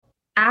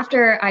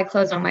after I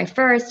closed on my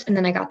first and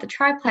then I got the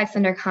triplex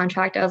under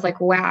contract, I was like,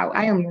 wow,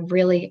 I am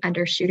really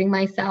undershooting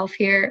myself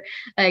here.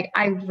 Like,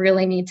 I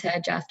really need to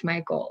adjust my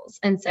goals.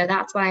 And so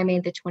that's why I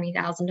made the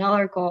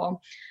 $20,000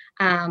 goal.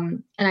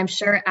 And I'm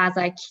sure as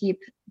I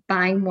keep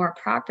buying more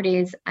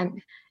properties,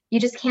 you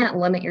just can't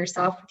limit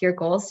yourself with your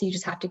goals. So you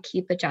just have to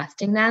keep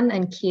adjusting them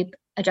and keep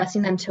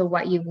adjusting them to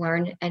what you've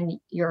learned and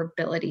your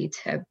ability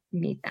to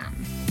meet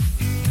them.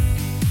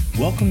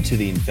 Welcome to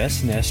the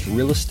Invest Nest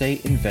Real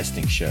Estate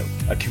Investing Show,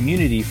 a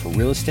community for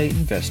real estate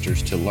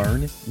investors to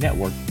learn,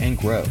 network, and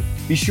grow.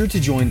 Be sure to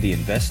join the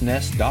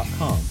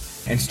investnest.com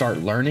and start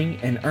learning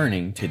and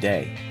earning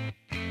today.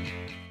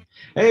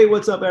 Hey,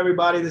 what's up,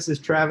 everybody? This is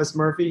Travis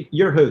Murphy,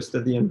 your host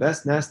of the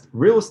Invest Nest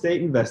Real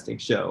Estate Investing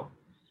Show.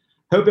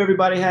 Hope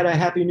everybody had a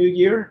happy new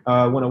year.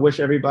 I want to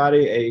wish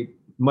everybody a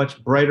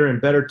much brighter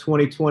and better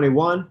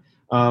 2021.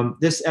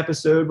 This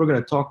episode, we're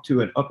going to talk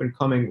to an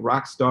up-and-coming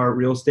rock star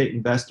real estate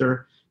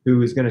investor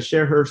who is going to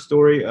share her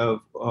story of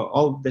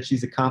all that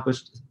she's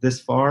accomplished this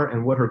far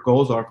and what her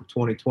goals are for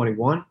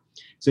 2021.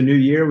 It's a new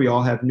year. We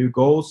all have new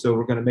goals, so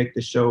we're going to make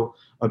this show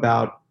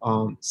about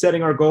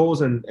setting our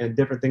goals and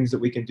different things that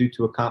we can do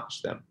to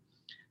accomplish them.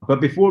 But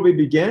before we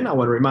begin, I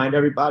want to remind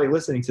everybody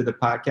listening to the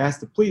podcast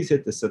to please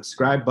hit the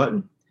subscribe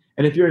button.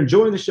 And if you're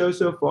enjoying the show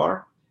so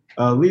far,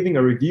 leaving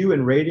a review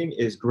and rating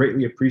is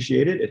greatly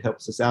appreciated. It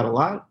helps us out a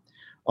lot.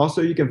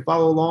 Also, you can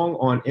follow along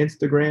on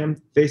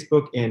Instagram,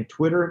 Facebook, and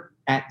Twitter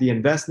at The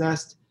Invest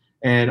Nest.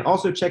 And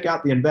also check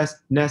out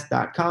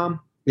theinvestnest.com.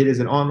 It is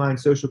an online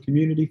social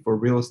community for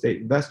real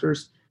estate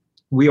investors.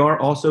 We are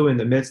also in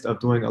the midst of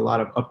doing a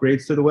lot of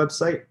upgrades to the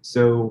website.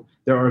 So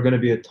there are going to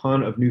be a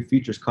ton of new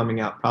features coming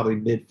out probably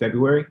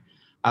mid-February.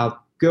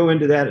 I'll go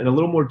into that in a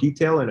little more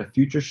detail in a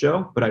future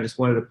show, but I just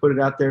wanted to put it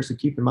out there. So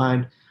keep in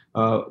mind,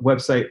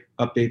 website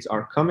updates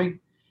are coming.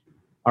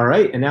 All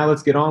right, and now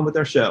let's get on with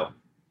our show.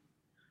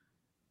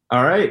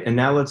 All right, and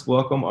now let's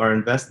welcome our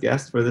invest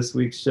guest for this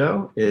week's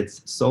show.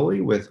 It's Soli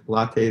with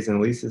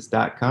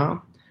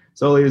lattesandleases.com.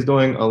 Soli is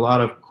doing a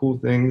lot of cool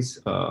things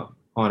on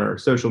her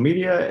social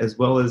media as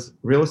well as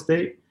real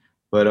estate,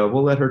 but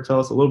we'll let her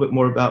tell us a little bit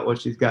more about what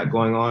she's got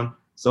going on.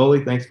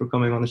 Soli, thanks for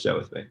coming on the show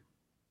with me.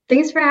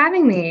 Thanks for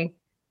having me.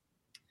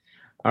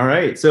 All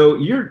right, so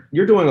you're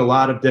doing a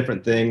lot of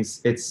different things.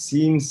 It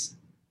seems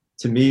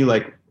to me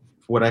like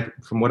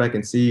from what I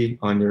can see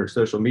on your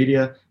social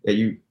media, that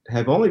you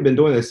have only been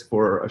doing this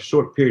for a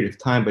short period of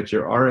time, but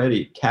you're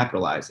already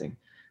capitalizing.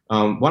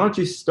 Why don't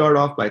you start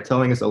off by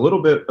telling us a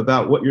little bit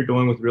about what you're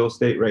doing with real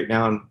estate right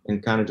now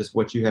and kind of just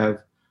what you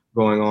have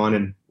going on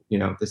and, you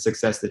know, the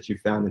success that you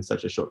found in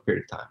such a short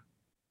period of time.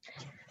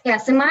 Yeah,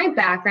 so my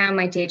background,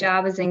 my day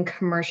job is in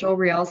commercial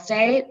real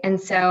estate. And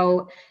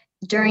so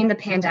during the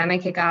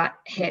pandemic, it got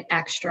hit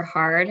extra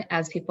hard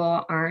as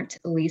people aren't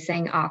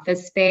leasing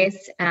office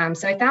space.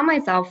 So I found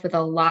myself with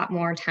a lot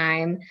more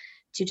time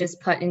to just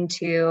put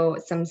into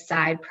some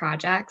side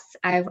projects.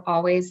 I've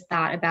always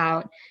thought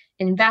about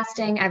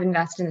investing. I've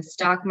invested in the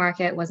stock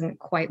market, wasn't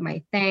quite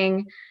my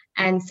thing.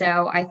 And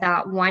so I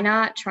thought, why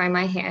not try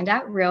my hand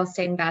at real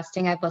estate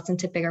investing? I've listened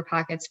to Bigger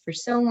Pockets for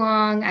so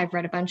long. I've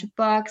read a bunch of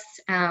books.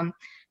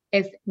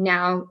 If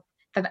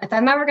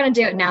I'm ever going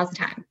to do it, now's the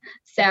time.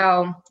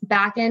 So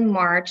back in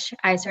March,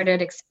 I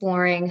started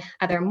exploring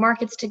other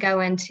markets to go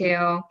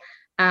into,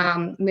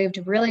 moved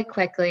really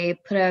quickly,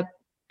 put a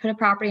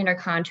property under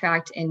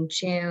contract in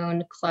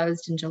June,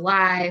 closed in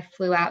July,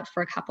 flew out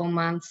for a couple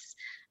months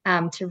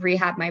to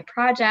rehab my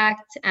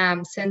project.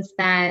 Since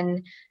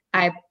then,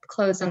 I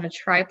closed on a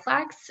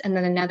triplex and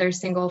then another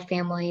single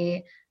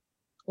family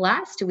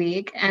last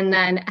week, and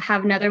then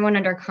have another one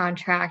under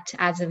contract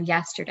as of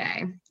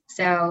yesterday.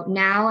 So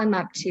now I'm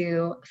up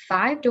to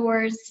 5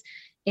 doors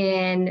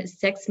in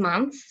 6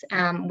 months,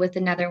 with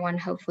another one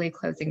hopefully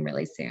closing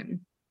really soon.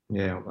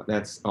 Yeah,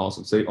 that's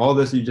awesome. So all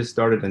this you just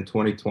started in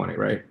 2020,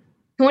 right?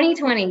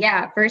 2020,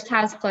 yeah. First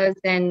house closed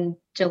in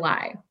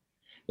July.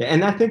 Yeah,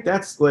 and I think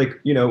that's like,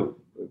 you know,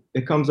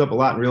 it comes up a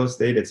lot in real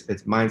estate. It's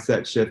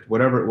mindset shift,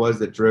 whatever it was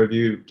that drove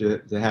you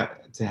to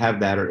have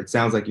that, or it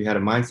sounds like you had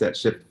a mindset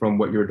shift from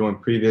what you were doing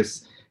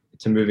previous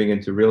to moving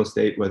into real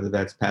estate, whether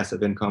that's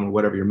passive income or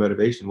whatever your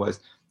motivation was.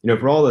 You know,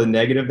 for all the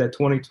negative that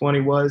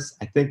 2020 was,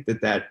 I think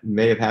that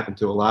may have happened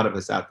to a lot of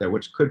us out there,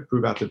 which could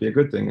prove out to be a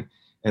good thing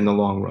in the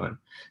long run.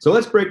 So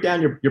let's break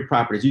down your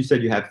properties. You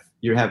said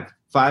you have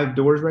 5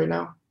 doors right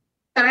now?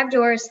 5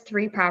 doors,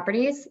 3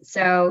 properties.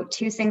 So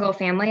 2 single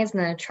families and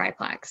then a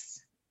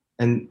triplex.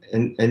 And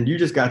you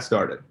just got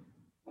started?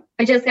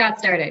 I just got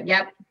started.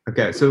 Yep.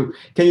 Okay. So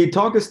can you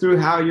talk us through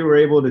how you were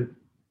able to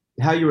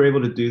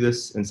do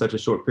this in such a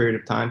short period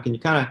of time? Can you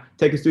kind of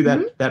take us through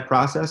that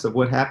process of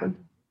what happened?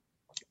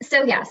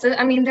 So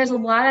I mean, there's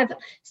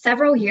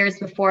several years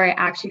before I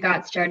actually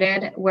got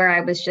started where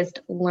I was just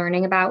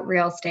learning about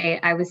real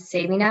estate. I was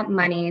saving up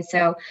money.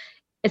 So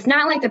it's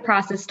not like the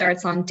process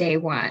starts on day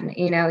one.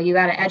 You know, you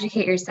got to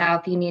educate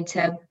yourself. You need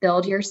to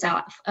build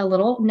yourself a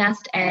little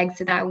nest egg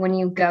so that when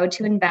you go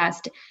to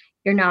invest,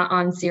 you're not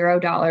on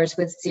 $0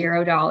 with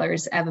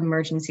 $0 of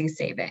emergency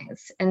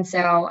savings. And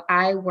so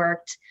I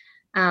worked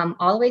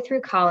all the way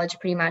through college,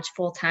 pretty much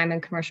full-time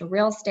in commercial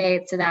real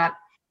estate. So that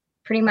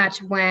pretty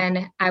much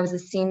when I was a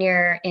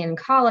senior in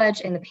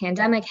college and the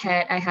pandemic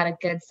hit, I had a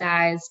good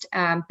sized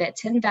bit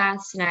to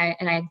invest, and I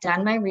had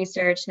done my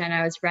research and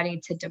I was ready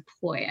to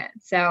deploy it.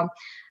 So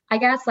I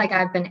guess like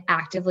I've been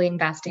actively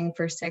investing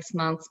for 6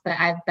 months, but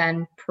I've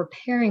been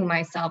preparing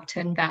myself to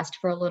invest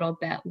for a little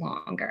bit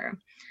longer.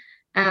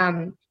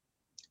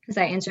 Does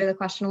that answer the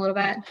question a little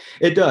bit?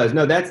 It does.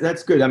 No,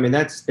 that's good. I mean,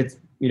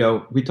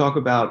 we talk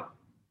about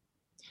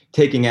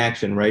taking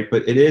action, right?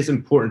 But it is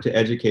important to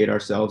educate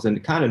ourselves and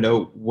to kind of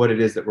know what it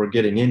is that we're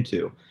getting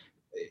into.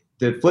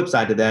 The flip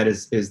side to that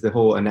is the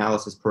whole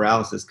analysis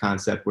paralysis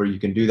concept, where you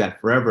can do that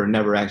forever and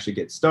never actually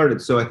get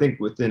started. So I think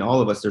within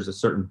all of us, there's a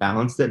certain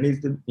balance that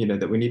needs to,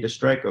 that we need to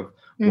strike of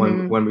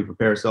when we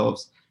prepare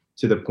ourselves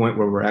to the point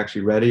where we're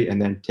actually ready,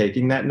 and then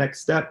taking that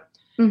next step.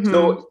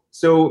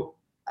 So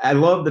I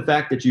love the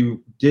fact that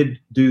you did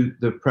do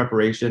the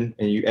preparation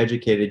and you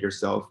educated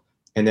yourself.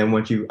 And then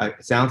once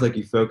it sounds like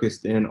you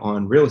focused in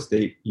on real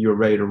estate, you were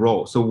ready to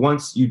roll. So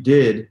once you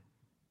did,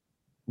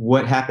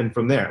 what happened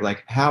from there?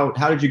 Like how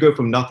did you go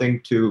from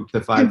nothing to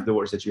the 5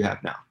 doors that you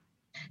have now?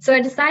 So I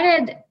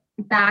decided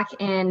back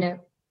in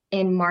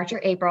March or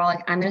April,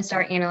 like I'm going to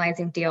start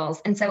analyzing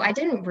deals. And so I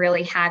didn't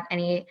really have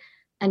any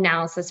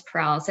analysis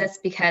paralysis,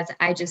 because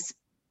I just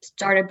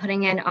started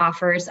putting in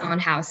offers on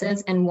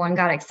houses and one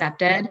got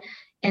accepted.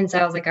 And so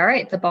I was like, all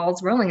right, the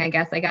ball's rolling. I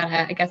guess I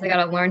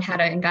gotta learn how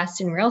to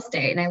invest in real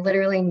estate. And I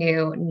literally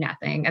knew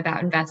nothing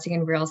about investing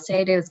in real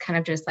estate. It was kind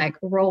of just like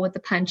roll with the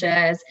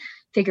punches,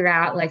 figure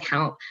out like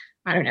how,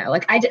 I don't know,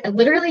 like I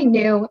literally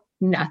knew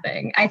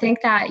nothing. I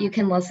think that you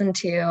can listen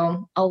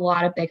to a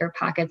lot of Bigger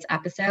Pockets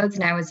episodes.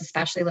 And I was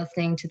especially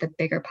listening to the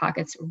Bigger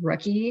Pockets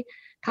rookie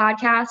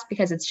podcast,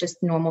 because it's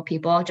just normal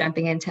people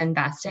jumping into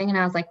investing. And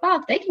I was like, well,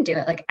 if they can do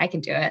it, like I can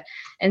do it.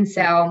 And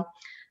so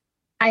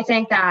I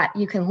think that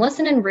you can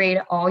listen and read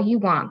all you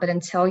want, but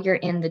until you're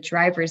in the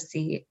driver's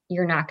seat,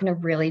 you're not going to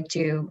really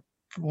do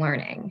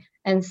learning.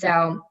 And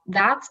so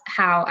that's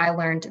how I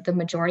learned the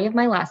majority of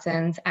my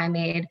lessons. I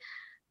made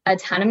a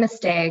ton of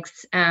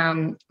mistakes, but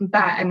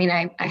I mean,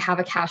 I have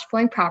a cash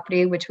flowing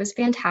property, which was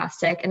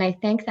fantastic. And I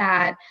think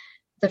that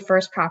the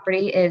first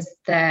property is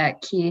the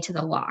key to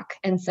the lock.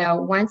 And so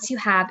once you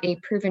have a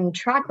proven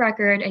track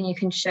record and you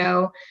can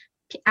show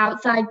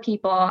outside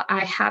people,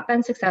 I have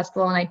been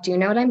successful and I do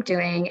know what I'm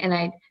doing, and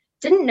I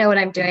didn't know what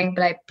I'm doing,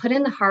 but I put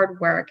in the hard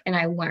work and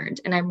I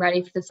learned, and I'm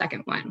ready for the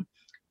second one.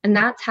 And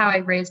that's how I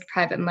raised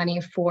private money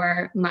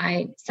for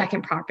my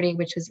second property,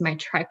 which was my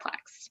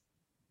triplex.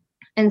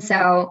 And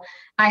so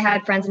I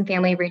had friends and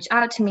family reach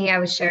out to me. I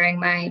was sharing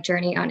my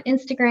journey on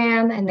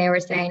Instagram, and they were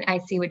saying, I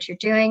see what you're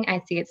doing.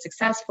 I see it's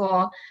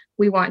successful.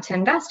 We want to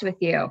invest with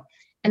you.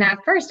 And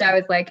at first I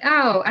was like,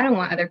 oh, I don't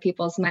want other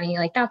people's money.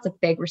 Like that's a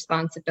big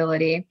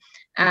responsibility.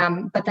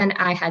 But then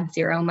I had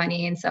zero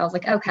money. And so I was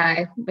like,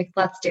 okay, like,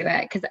 let's do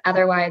it. Because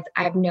otherwise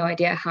I have no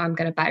idea how I'm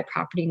going to buy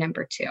property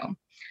number 2.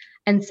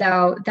 And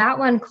so that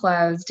one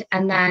closed.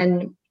 And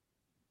then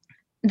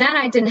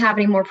I didn't have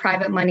any more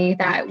private money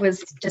that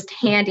was just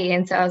handy.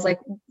 And so I was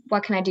like,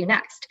 what can I do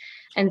next?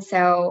 And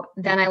so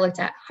then I looked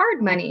at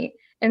hard money.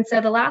 And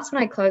so the last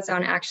one I closed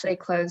on actually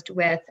closed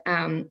with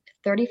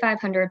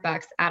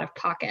 $3,500 out of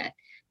pocket.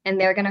 And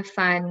they're going to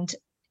fund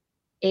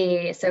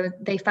so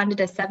they funded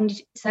a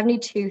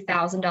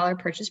 $72,000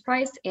 purchase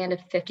price and a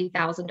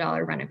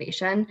 $50,000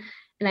 renovation.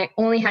 And I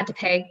only had to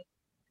pay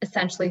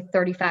essentially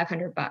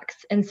 $3,500.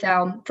 And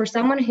so for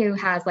someone who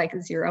has like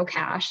zero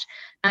cash,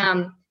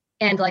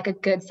 and like a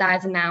good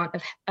size amount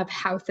of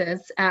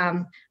houses,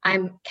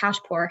 I'm cash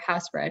poor,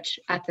 house rich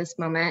at this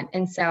moment.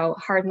 And so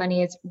hard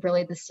money is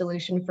really the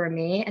solution for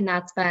me. And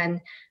that's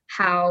been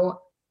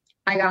how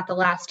I got the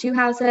last 2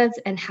 houses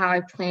and how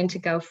I plan to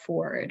go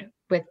forward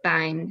with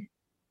buying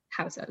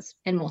houses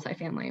in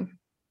multifamily.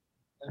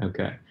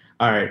 Okay.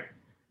 All right.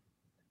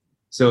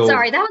 So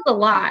sorry, that was a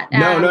lot.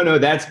 No,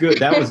 that's good.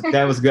 That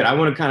was good. I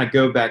want to kind of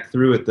go back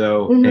through it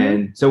though.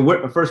 And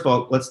so first of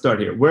all, let's start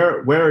here.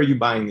 Where are you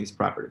buying these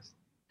properties?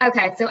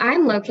 Okay, so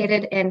I'm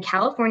located in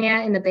California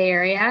in the Bay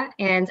Area,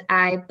 and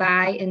I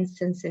buy in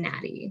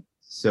Cincinnati.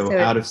 So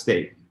out of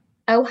state.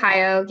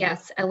 Ohio,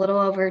 yes, a little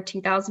over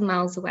 2,000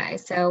 miles away.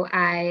 So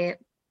I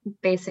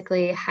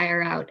basically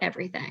hire out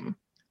everything.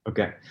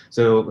 Okay,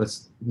 so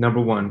number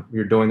one,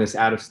 you're doing this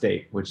out of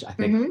state, which I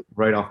think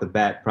right off the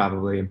bat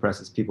probably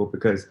impresses people,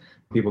 because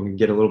people can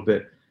get a little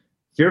bit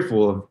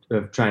fearful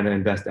of trying to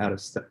invest out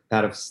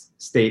of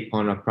state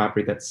on a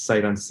property that's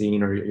sight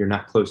unseen or you're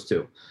not close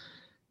to.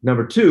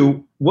 Number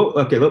two, what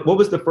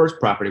was the first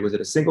property? Was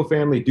it a single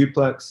family,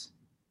 duplex?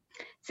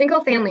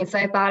 Single family. So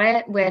I bought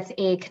it with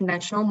a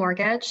conventional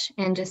mortgage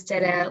and just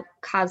did a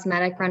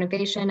cosmetic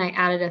renovation. I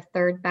added a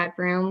 3rd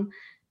bedroom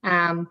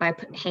by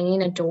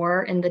hanging a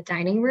door in the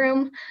dining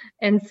room.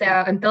 And so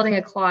I'm building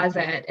a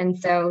closet. And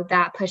so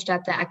that pushed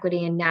up the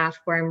equity in NAF,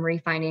 where I'm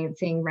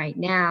refinancing right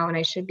now. And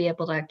I should be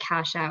able to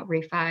cash out,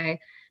 refi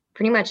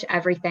pretty much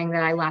everything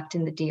that I left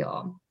in the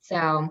deal.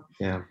 So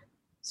yeah.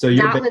 So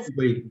you're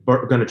basically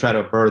going to try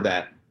to BRRRR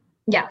that.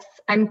 Yes,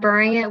 I'm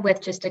burring it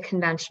with just a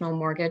conventional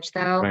mortgage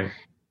though. Right.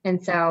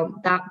 And so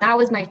that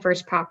was my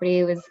first property.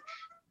 It was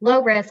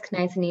low risk,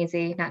 nice and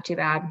easy, not too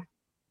bad.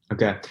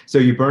 Okay. So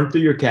you burned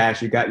through your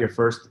cash, you got your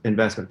first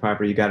investment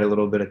property, you got a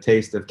little bit of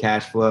taste of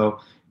cash flow,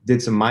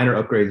 did some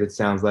minor upgrades, it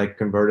sounds like,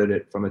 converted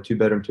it from a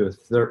 2-bedroom to a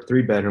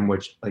 3-bedroom,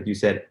 which, like you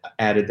said,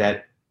 added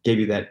that, gave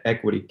you that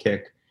equity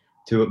kick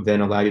to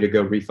then allow you to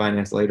go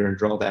refinance later and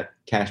draw that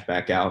cash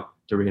back out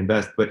to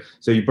reinvest. But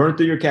so you burned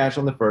through your cash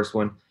on the first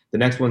one. The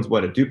next one's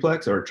what, a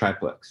duplex or a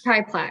triplex?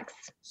 Triplex.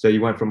 So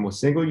you went from a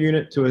single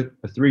unit to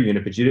a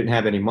 3-unit, but you didn't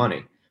have any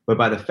money. But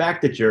by the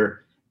fact that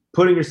you're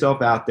putting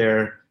yourself out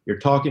there, you're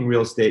talking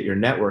real estate, you're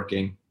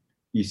networking,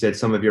 you said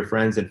some of your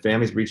friends and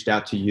families reached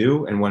out to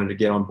you and wanted to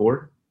get on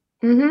board?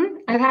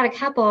 I've had a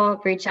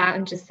couple reach out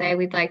and just say,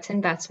 we'd like to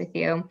invest with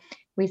you.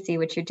 We see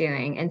what you're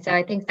doing. And so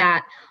I think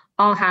that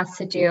all has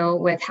to do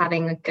with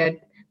having a good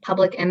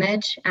public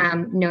image,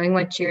 knowing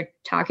what you're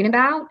talking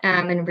about,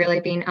 and really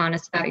being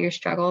honest about your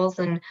struggles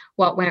and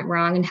what went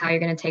wrong and how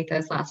you're going to take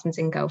those lessons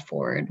and go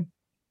forward.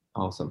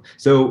 Awesome.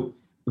 So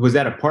was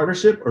that a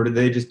partnership, or did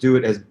they just do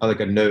it as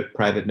like a note,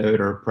 private note,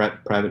 or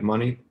private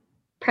money?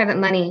 Private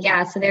money,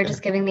 yeah. So they're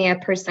just giving me a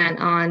 %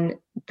 on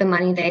the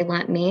money they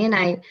lent me, and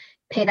I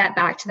pay that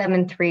back to them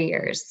in 3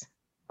 years.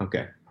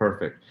 Okay,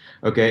 perfect.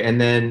 Okay, and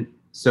then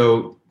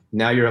so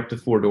now you're up to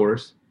 4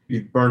 doors.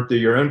 You've burned through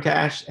your own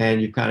cash,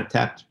 and you've kind of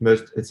tapped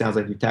most. It sounds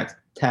like you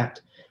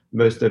tapped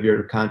most of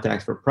your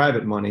contacts for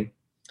private money,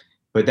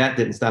 but that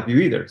didn't stop you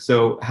either.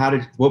 So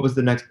what was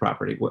the next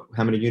property?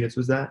 How many units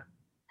was that?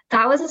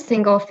 That was a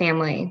single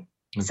family.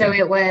 Okay. So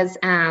it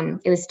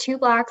was 2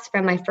 blocks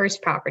from my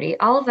first property.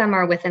 All of them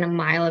are within a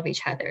mile of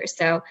each other.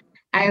 So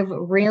I've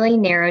really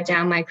narrowed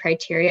down my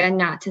criteria,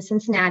 not to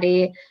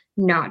Cincinnati,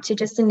 not to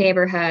just a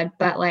neighborhood,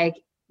 but like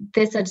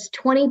this is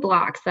 20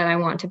 blocks that I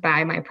want to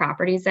buy my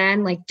properties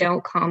in. Like,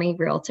 don't call me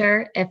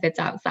realtor if it's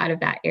outside of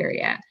that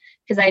area,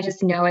 because I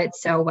just know it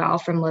so well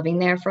from living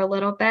there for a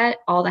little bit.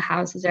 All the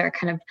houses are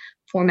kind of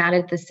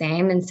formatted the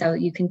same. And so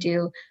you can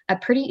do a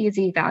pretty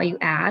easy value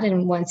add.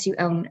 And once you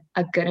own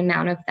a good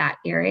amount of that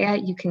area,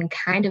 you can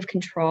kind of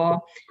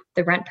control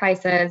the rent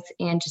prices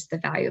and just the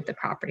value of the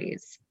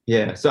properties.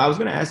 Yeah. So I was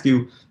going to ask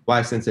you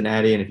why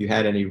Cincinnati and if you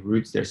had any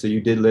roots there. So you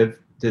did live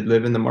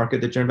in the market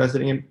that you're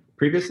investing in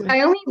previously?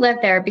 I only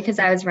lived there because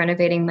I was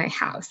renovating my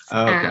house.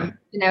 Oh, okay.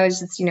 And I was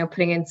just,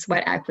 putting in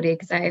sweat equity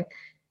because I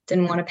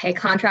didn't want to pay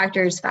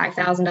contractors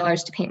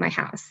 $5,000 to paint my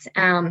house.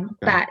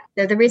 But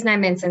the reason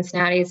I'm in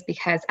Cincinnati is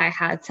because I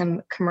had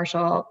some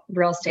commercial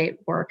real estate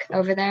work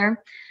over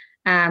there.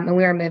 And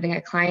we were moving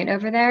a client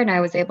over there, and I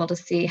was able to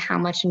see how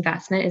much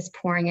investment is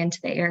pouring into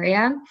the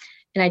area.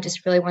 And I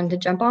just really wanted to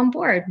jump on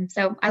board.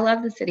 So I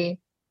love the city.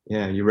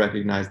 Yeah, you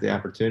recognize the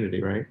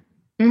opportunity, right?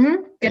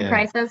 Good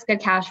prices, good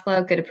cash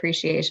flow, good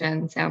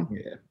appreciation. So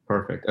yeah,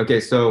 perfect.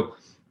 Okay, so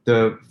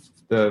the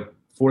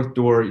 4th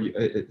door,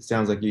 it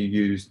sounds like you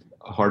used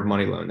a hard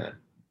money loan then.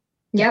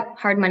 Yep,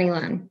 hard money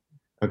loan.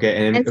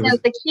 Okay, and so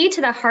the key to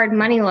the hard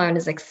money loan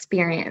is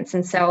experience.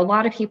 And so a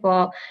lot of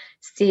people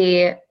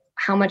see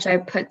how much I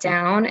put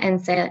down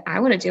and say, I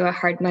want to do a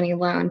hard money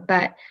loan,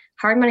 but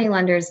hard money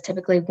lenders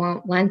typically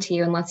won't lend to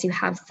you unless you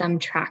have some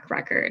track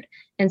record.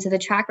 And so the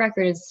track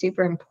record is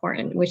super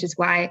important, which is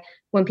why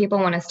when people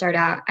want to start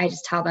out, I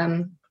just tell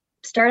them,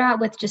 start out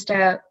with just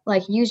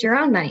use your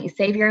own money,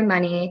 save your own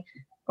money,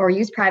 or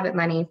use private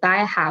money,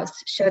 buy a house,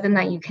 show them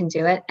that you can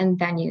do it, and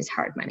then use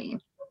hard money.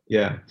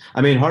 Yeah. I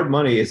mean, hard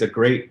money is a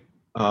great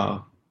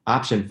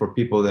option for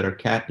people that are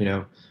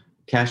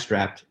cash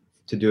strapped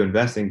to do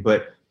investing,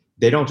 but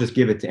they don't just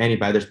give it to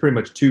anybody. There's pretty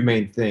much 2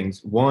 main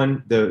things.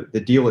 One,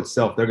 the deal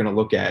itself, they're going to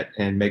look at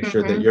and make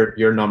sure that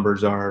your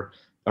numbers are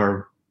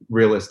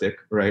realistic,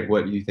 right?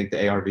 What you think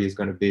the ARV is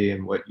going to be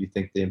and what you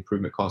think the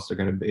improvement costs are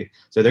going to be.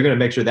 So they're going to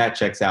make sure that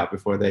checks out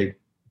before they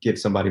give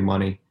somebody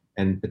money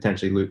and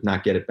potentially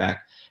not get it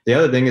back. The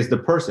other thing is the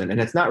person, and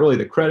it's not really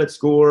the credit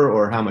score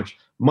or how much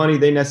money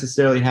they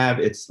necessarily have.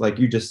 It's like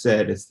you just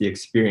said, it's the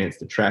experience,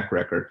 the track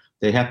record.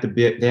 They have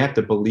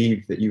to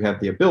believe that you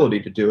have the ability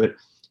to do it.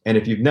 And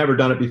if you've never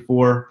done it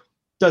before,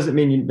 doesn't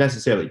mean you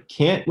necessarily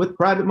can't with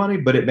private money,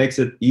 but it makes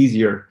it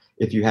easier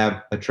if you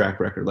have a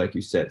track record, like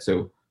you said.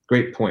 So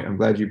great point. I'm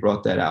glad you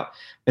brought that out.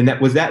 And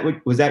was that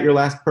your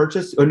last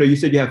purchase? Oh no, you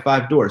said you have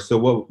 5 doors. So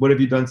what have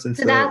you done since?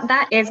 So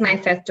that is my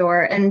 5th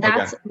door, and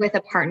that's with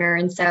a partner.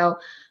 And so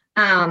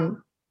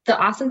the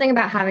awesome thing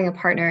about having a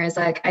partner is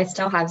like I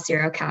still have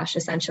 0 cash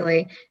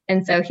essentially,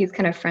 and so he's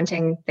kind of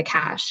fronting the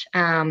cash.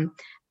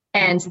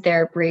 And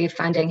they're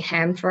refunding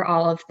him for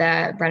all of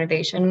the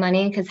renovation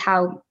money, because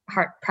how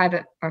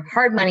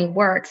hard money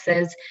works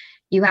is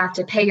you have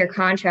to pay your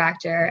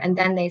contractor, and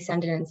then they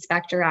send an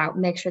inspector out,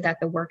 make sure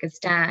that the work is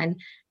done,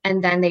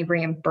 and then they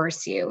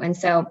reimburse you. And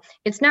so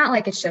it's not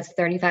like it's just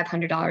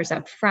 $3,500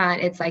 up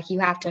front. It's like you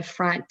have to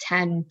front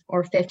 10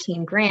 or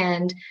 15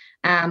 grand,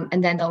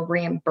 and then they'll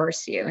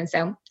reimburse you. And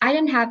so I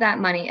didn't have that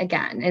money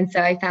again. And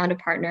so I found a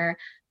partner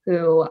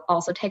who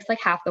also takes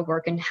like half the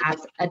work and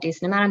has a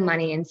decent amount of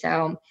money. And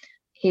so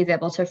he's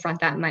able to front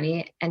that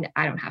money, and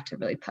I don't have to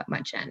really put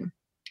much in.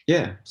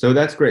 Yeah. So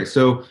that's great.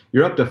 So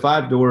you're up to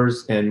 5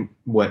 doors in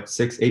what,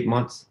 6, 8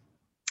 months?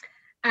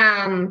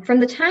 From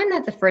the time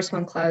that the first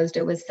one closed,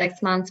 it was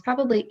 6 months,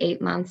 probably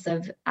 8 months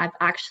of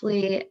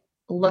actually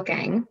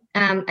looking.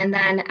 And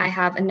then I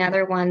have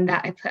another one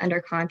that I put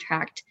under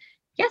contract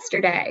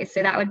yesterday.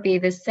 So that would be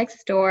the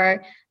sixth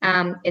door.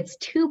 It's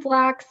 2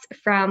 blocks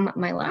from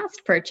my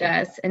last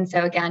purchase. And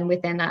so again,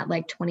 within that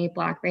like 20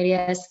 block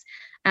radius,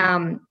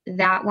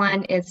 that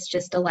one is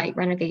just a light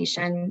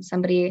renovation.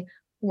 Somebody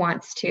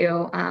wants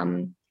to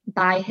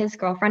buy his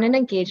girlfriend an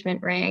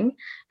engagement ring.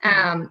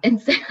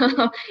 And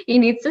so he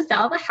needs to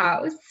sell the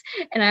house.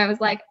 And I was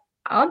like,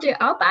 I'll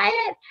buy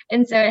it.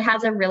 And so it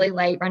has a really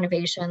light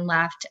renovation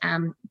left,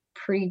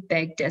 pretty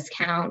big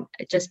discount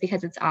just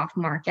because it's off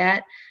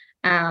market.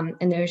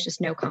 And there's just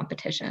no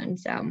competition.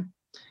 So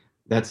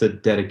That's a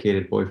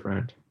dedicated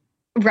boyfriend.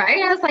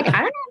 right. I was like, I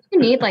don't know if you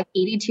need like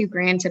 82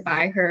 grand to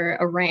buy her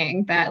a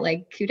ring, but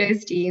like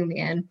kudos to you,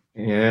 man.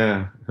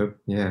 Yeah.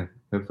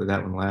 Hopefully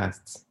that one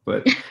lasts.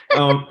 But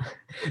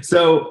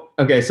so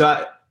okay,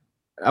 so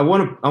I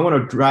want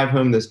to drive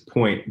home this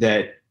point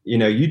that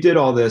you did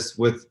all this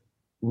with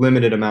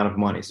limited amount of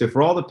money. So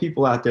for all the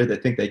people out there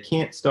that think they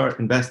can't start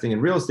investing in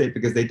real estate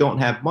because they don't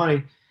have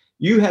money,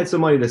 you had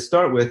some money to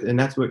start with, and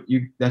that's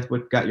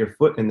what got your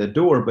foot in the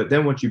door. But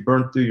then once you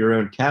burned through your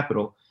own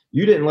capital,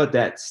 you didn't let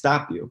that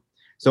stop you.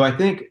 So I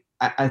think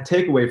I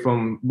take away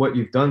from what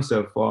you've done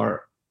so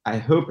far, I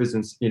hope is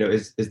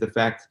the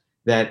fact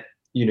that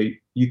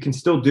you can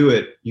still do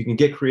it. You can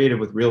get creative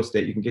with real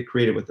estate. You can get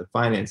creative with the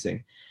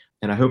financing,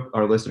 and I hope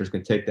our listeners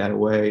can take that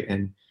away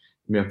and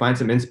find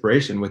some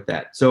inspiration with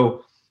that.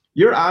 So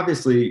you're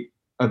obviously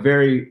a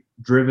very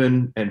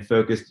driven and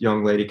focused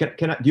young lady.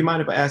 Do you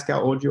mind if I ask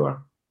how old you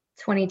are?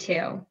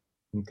 22.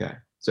 Okay.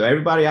 So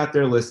everybody out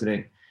there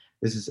listening,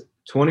 this is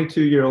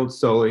 22-year-old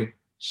Soli.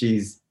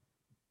 She's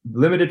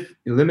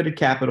limited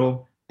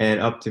capital and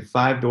up to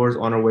 5 doors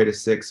on her way to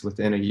 6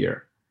 within a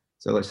year.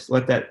 So let's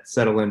let that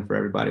settle in for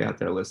everybody out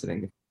there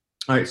listening.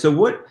 All right. So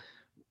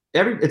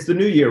it's the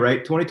new year,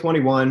 right?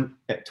 2021,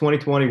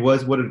 2020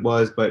 was what it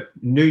was, but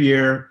new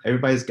year,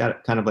 everybody's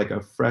got kind of like a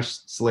fresh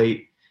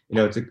slate.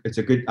 It's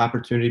a good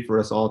opportunity for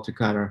us all to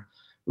kind of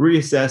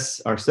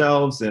reassess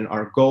ourselves and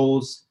our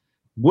goals.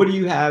 What do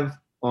you have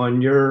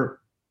on your,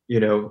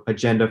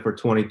 agenda for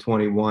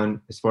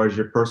 2021 as far as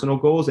your personal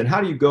goals, and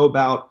how do you go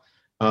about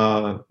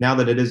now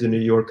that it is in New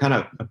York, kind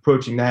of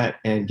approaching that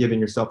and giving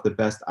yourself the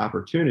best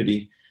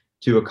opportunity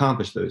to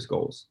accomplish those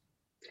goals?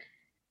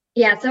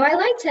 Yeah, so I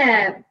like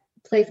to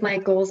place my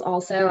goals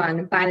also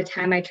on by the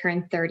time I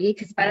turn 30,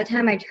 because by the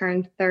time I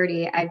turn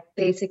 30, I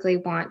basically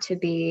want to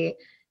be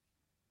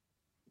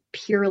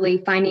purely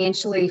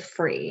financially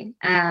free,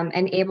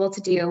 and able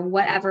to do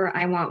whatever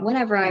I want,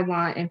 whenever I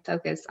want, and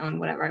focus on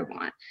whatever I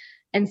want.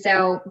 And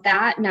so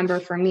that number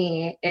for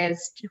me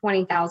is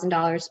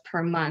 $20,000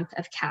 per month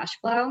of cash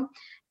flow.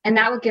 And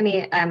that would give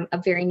me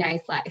a very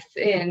nice life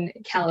in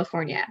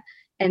California.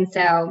 And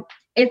so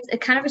it's a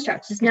kind of a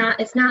stretch. It's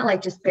not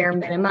like just bare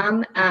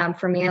minimum.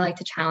 For me, I like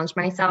to challenge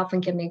myself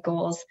and give me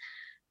goals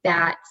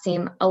that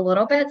seem a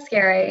little bit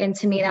scary. And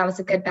to me, that was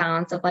a good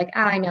balance of like,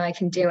 I know I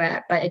can do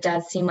it, but it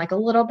does seem like a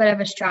little bit of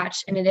a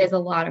stretch, and it is a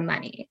lot of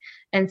money.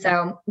 And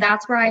so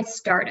that's where I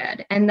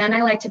started. And then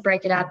I like to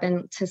break it up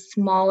into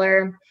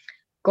smaller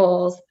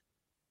goals,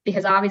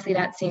 because obviously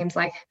that seems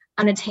like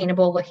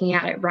unattainable looking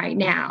at it right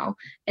now.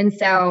 And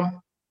so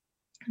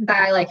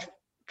by like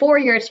 4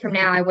 years from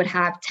now, I would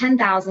have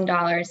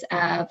 $10,000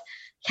 of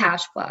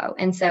cash flow.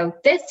 And so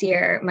this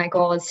year, my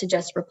goal is to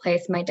just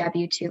replace my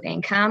W-2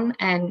 income.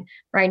 And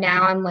right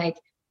now I'm like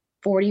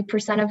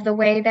 40% of the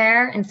way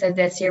there. And so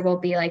this year will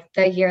be like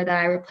the year that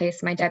I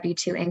replace my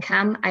W-2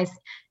 income.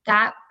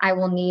 I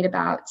will need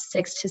about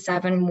 6 to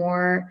 7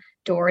 more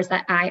doors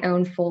that I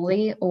own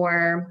fully,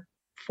 or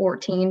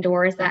 14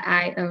 doors that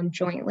I own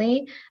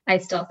jointly. I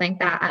still think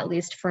that, at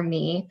least for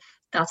me,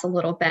 that's a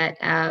little bit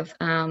of,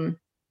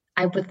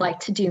 I would like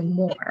to do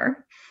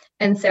more.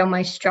 And so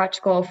my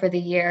stretch goal for the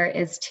year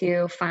is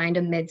to find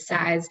a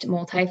mid-sized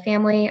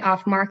multifamily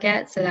off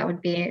market. So that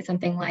would be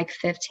something like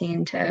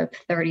 15 to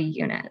 30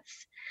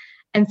 units.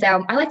 And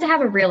so I like to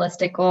have a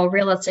realistic goal.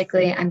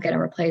 Realistically, I'm going to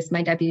replace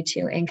my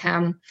W-2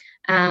 income.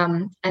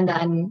 And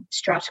then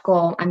stretch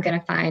goal, I'm going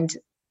to find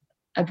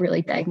a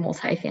really big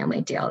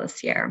multifamily deal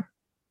this year.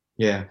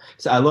 Yeah.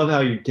 So I love how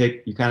you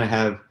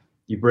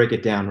break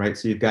it down, right?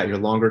 So you've got your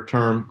longer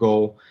term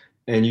goal,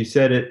 and you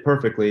said it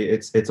perfectly.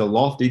 It's a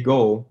lofty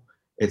goal.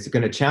 It's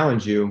going to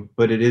challenge you,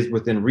 but it is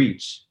within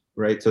reach,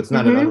 right? So it's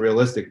not an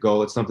unrealistic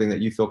goal. It's something that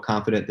you feel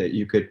confident that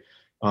you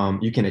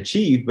can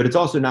achieve, but it's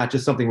also not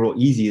just something real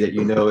easy that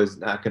is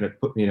not going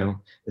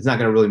to it's not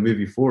going to really move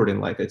you forward in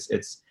life.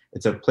 It's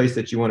a place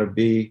that you want to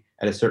be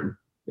at a certain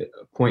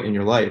point in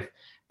your life,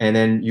 and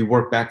then you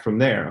work back from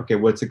there. Okay,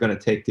 what's it going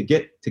to take to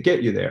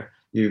get you there?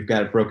 You've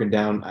got it broken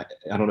down. I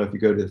don't know if you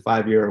go to the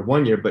 5 year or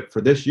 1 year, but for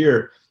this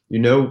year,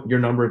 your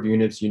number of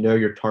units,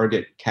 your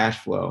target cash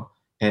flow,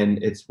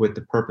 and it's with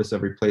the purpose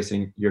of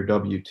replacing your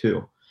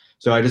W-2.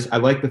 So I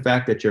like the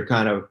fact that you're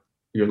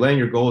laying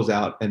your goals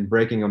out and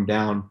breaking them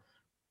down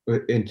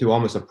into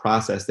almost a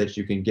process that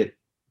you can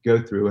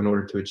go through in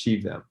order to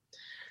achieve them.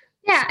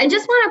 Yeah, and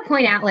just want to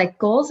point out, like,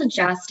 goals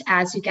adjust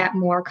as you get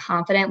more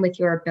confident with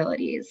your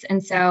abilities.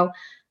 And so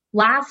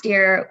last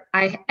year,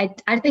 I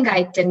think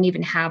I didn't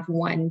even have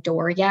one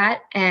door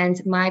yet,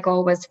 and my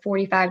goal was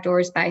 45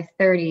 doors by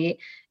 30,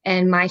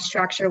 and my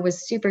structure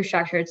was super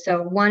structured.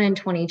 So 1 in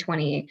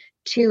 2020,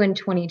 2 in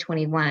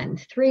 2021,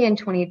 3 in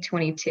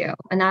 2022,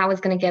 and that was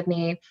going to give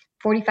me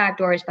 45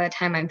 doors by the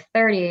time I'm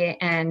 30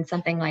 and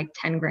something like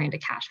 10 grand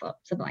of cash flow,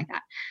 something like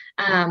that.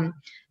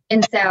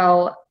 And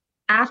so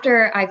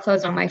after I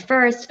closed on my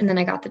first and then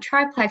I got the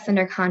triplex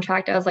under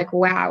contract, I was like,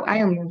 wow, I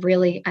am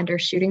really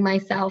undershooting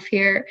myself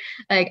here.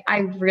 Like, I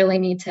really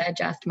need to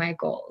adjust my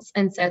goals.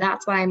 And so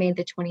that's why I made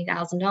the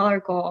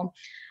 $20,000 goal.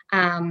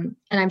 And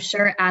I'm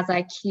sure as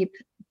I keep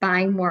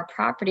buying more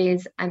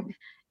properties,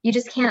 you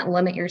just can't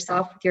limit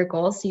yourself with your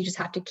goals. So you just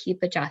have to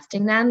keep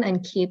adjusting them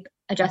and keep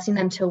adjusting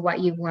them to what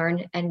you've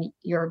learned and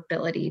your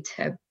ability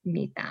to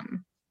meet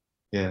them.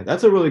 Yeah,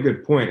 that's a really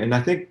good point. And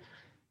I think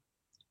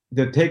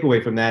the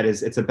takeaway from that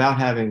is it's about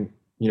having,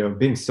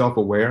 being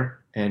self-aware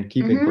and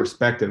keeping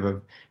perspective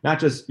of not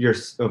just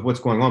of what's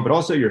going on, but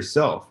also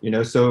yourself,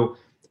 so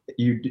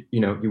you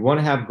want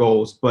to have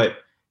goals, but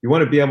you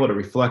want to be able to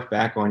reflect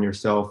back on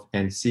yourself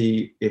and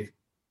see if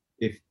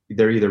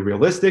they're either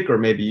realistic or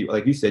maybe,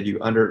 like you said, you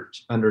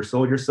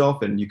undersold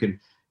yourself and you can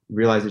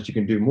realize that you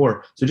can do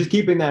more. So just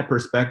keeping that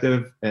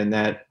perspective and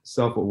that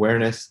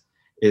self-awareness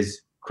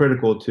is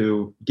critical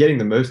to getting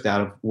the most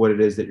out of what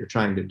it is that you're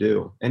trying to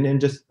do, and then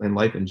just in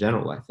life in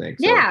general, I think.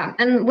 So. Yeah,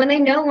 and when they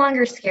no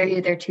longer scare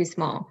you, they're too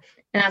small.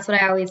 And that's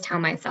what I always tell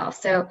myself.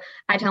 So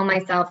I tell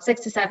myself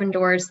 6 to 7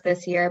 doors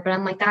this year, but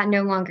I'm like, that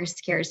no longer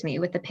scares me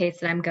with the pace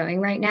that I'm going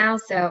right now.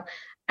 So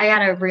I got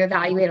to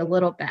reevaluate a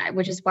little bit,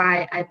 which is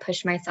why I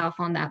push myself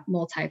on that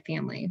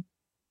multifamily.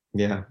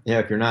 Yeah.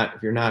 If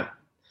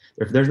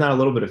there's not a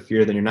little bit of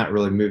fear, then you're not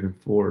really moving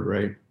forward,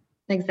 right?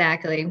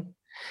 Exactly.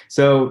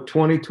 So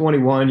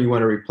 2021, you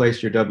want to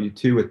replace your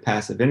W-2 with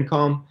passive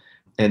income.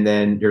 And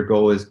then your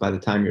goal is by the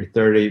time you're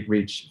 30,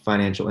 reach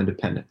financial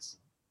independence.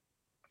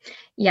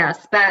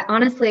 Yes. But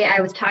honestly, I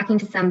was talking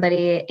to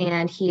somebody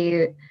and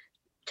he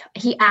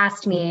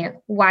asked me,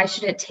 why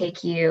should it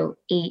take you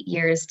 8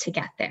 years to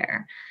get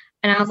there?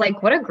 And I was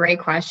like, what a great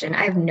question.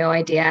 I have no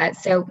idea.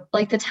 So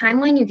like the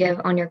timeline you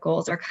give on your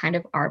goals are kind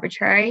of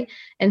arbitrary.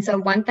 And so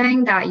one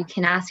thing that you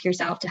can ask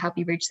yourself to help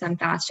you reach them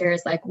faster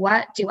is like,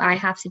 what do I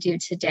have to do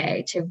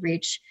today to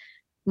reach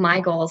my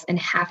goals in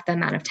half the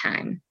amount of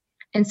time?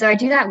 And so I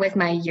do that with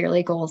my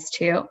yearly goals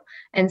too.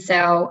 And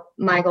so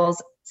my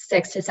goals,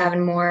 6 to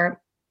 7 more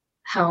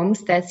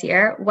homes this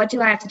year. What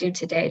do I have to do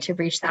today to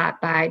reach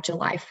that by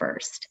July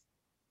 1st?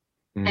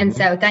 And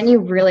so then you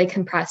really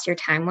compress your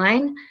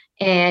timeline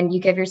and you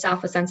give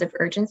yourself a sense of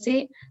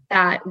urgency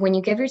that when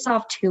you give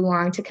yourself too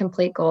long to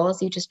complete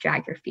goals, you just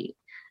drag your feet.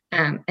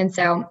 And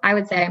so I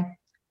would say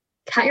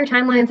cut your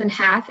timelines in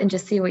half and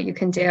just see what you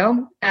can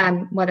do,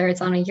 whether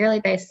it's on a yearly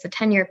basis, a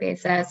 10-year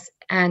basis.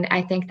 And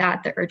I think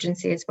that the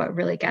urgency is what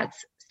really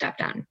gets stuff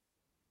done.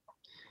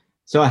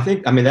 So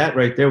that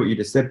right there, what you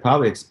just said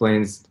probably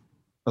explains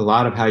a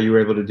lot of how you were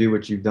able to do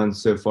what you've done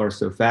so far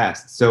so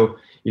fast. So,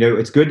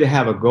 it's good to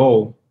have a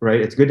goal, right?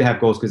 It's good to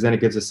have goals because then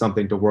it gives us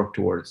something to work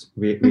towards.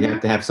 We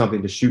have to have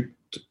something to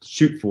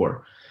shoot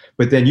for.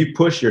 But then you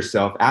push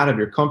yourself out of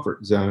your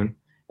comfort zone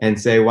and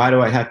say, why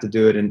do I have to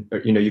do it? And,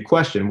 you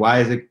question, why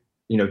is it,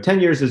 10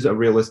 years is a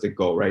realistic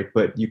goal, right?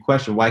 But you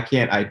question, why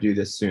can't I do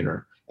this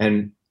sooner?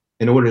 And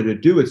in order to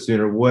do it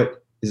sooner,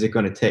 what is it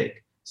going to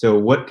take? So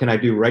what can I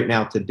do right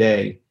now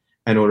today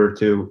in order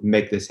to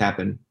make this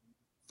happen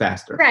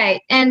faster?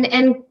 Right.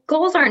 And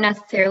goals aren't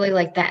necessarily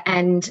like the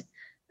end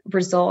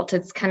result.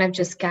 It's kind of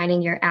just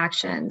guiding your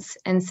actions.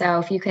 And so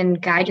if you can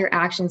guide your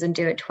actions and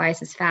do it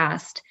twice as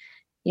fast,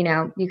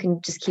 you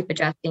can just keep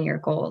adjusting your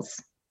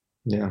goals.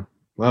 Yeah,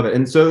 love it.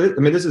 And so,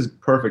 this is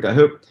perfect. I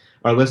hope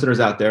our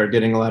listeners out there are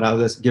getting a lot out of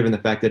this, given the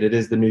fact that it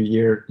is the new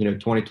year,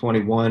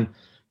 2021.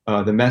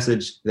 The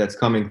message that's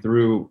coming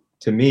through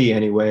to me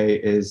anyway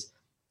is,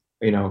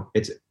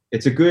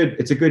 it's a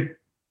good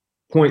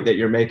point that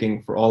you're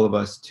making for all of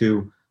us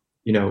to,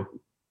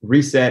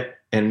 reset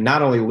and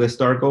not only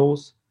list our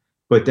goals,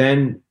 but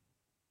then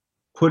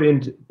put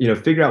into,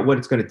 figure out what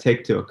it's going to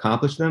take to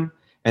accomplish them,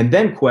 and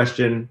then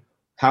question,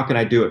 how can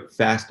I do it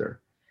faster?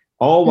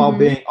 All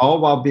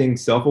while being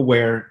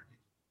self-aware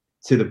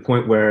to the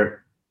point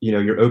where,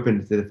 you're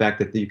open to the fact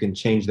that you can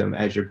change them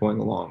as you're going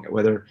along,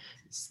 whether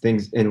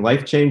things in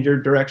life change your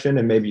direction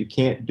and maybe you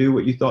can't do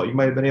what you thought you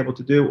might have been able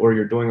to do, or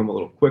you're doing them a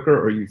little quicker,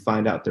 or you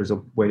find out there's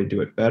a way to do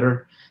it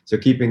better. So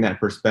keeping that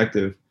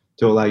perspective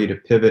to allow you to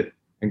pivot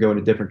and go in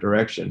a different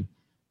direction.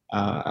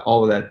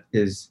 All of that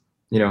is,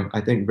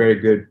 I think very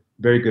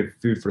good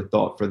food for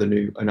thought for the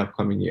new and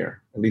upcoming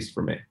year, at least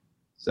for me.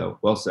 So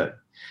well said.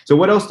 So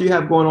what else do you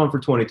have going on for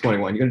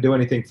 2021? You going to do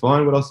anything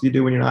fun? What else do you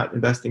do when you're not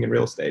investing in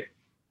real estate?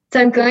 So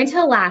I'm going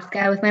to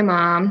Alaska with my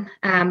mom.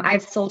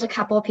 I've sold a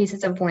couple of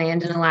pieces of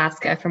land in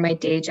Alaska for my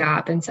day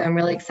job. And so I'm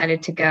really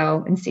excited to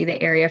go and see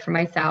the area for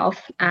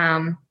myself.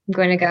 I'm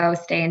going to go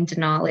stay in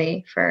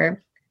Denali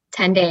for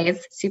 10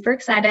 days, super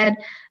excited.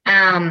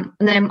 And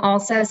then I'm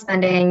also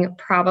spending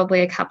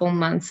probably a couple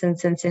months in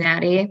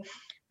Cincinnati.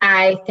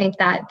 I think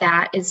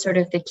that is sort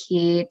of the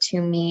key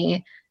to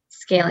me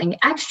scaling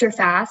extra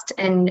fast.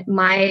 And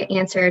my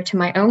answer to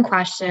my own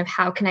question of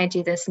how can I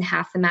do this in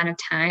half the amount of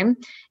time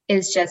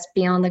is just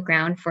be on the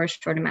ground for a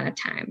short amount of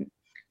time.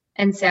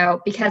 And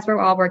so because we're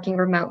all working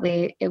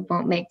remotely, it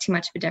won't make too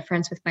much of a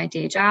difference with my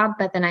day job,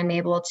 but then I'm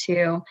able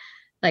to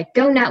like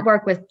go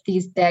network with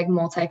these big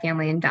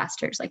multifamily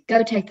investors, like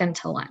go take them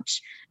to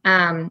lunch,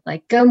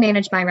 like go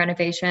manage my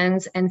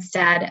renovations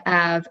instead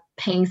of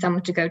paying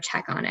someone to go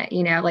check on it,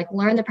 like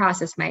learn the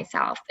process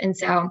myself. And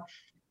so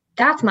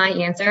that's my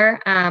answer.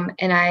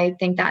 And I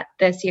think that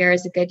this year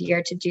is a good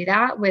year to do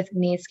that with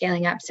me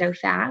scaling up so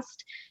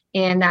fast,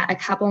 and that a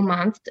couple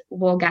months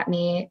will get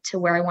me to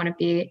where I want to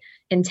be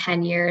in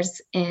 10 years,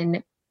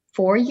 in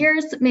 4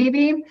 years,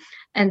 maybe.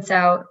 And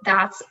so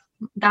that's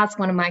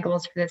one of my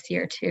goals for this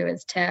year too,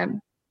 is to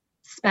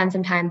spend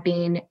some time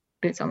being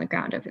boots on the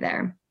ground over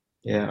there.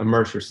 Yeah.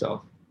 Immerse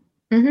yourself.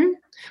 Mm-hmm.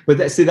 But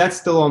that's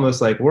still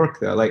almost like work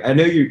though. Like I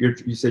know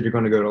you said you're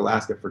going to go to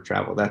Alaska for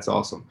travel. That's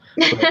awesome.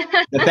 But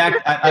the fact,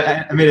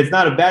 I mean, it's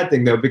not a bad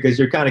thing though, because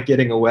you're kind of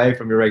getting away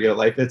from your regular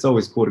life. It's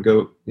always cool to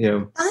go,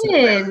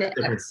 a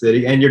different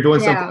city, and you're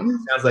doing something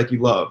that sounds like you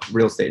love,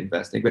 real estate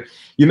investing. But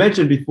you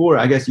mentioned before,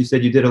 I guess you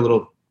said you did a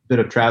little bit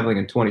of traveling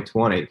in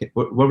 2020.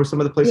 What were some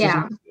of the places?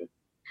 Yeah.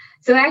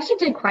 So I actually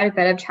did quite a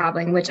bit of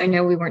traveling, which I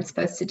know we weren't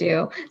supposed to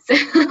do.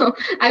 So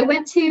I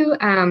went to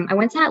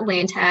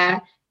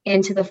Atlanta,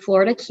 into the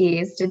Florida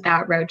Keys, did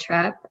that road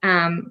trip,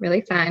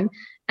 really fun.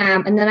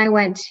 And then I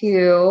went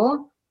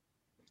to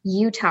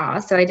Utah.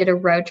 So I did a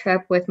road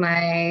trip with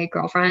my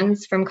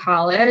girlfriends from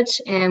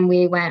college, and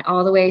we went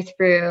all the way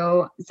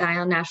through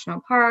Zion National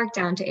Park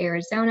down to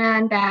Arizona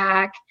and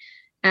back.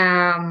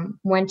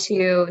 Went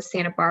to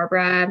Santa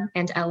Barbara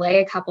and LA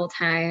a couple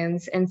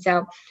times. And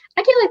so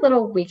I do like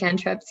little weekend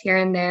trips here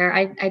and there.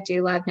 I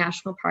do love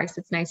national parks.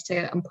 It's nice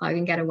to unplug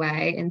and get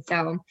away. And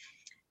so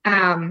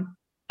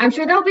I'm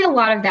sure there'll be a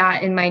lot of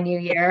that in my new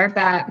year,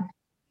 but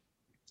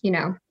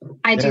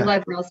I do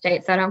love real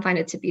estate, so I don't find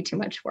it to be too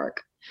much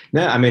work.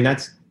 No, I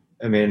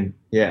mean,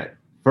 yeah.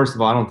 First of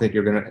all, I don't think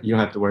you don't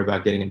have to worry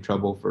about getting in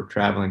trouble for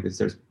traveling, because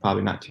there's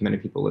probably not too many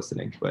people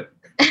listening, but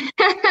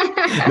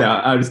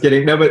no, I'm just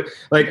kidding. No, but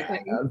like,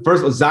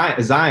 first of all,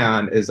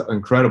 Zion is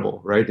incredible,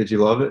 right? Did you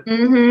love it?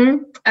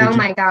 Mm-hmm. Oh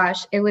my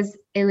gosh. It was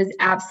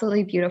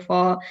absolutely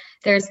beautiful.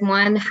 There's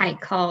one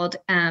hike called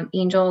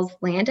Angel's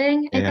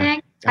Landing, I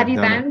think. Have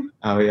you been?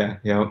 Oh yeah.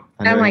 Yeah.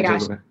 Oh my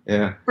gosh.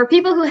 Yeah. For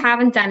people who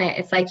haven't done it,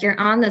 it's like you're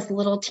on this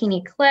little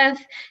teeny cliff.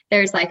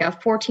 There's like a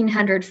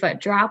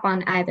 1,400-foot drop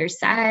on either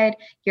side.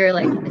 You're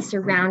like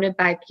surrounded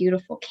by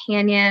beautiful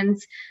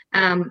canyons.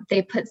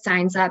 They put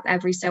signs up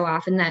every so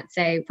often that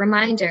say,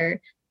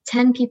 reminder,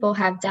 10 people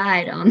have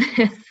died on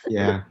this.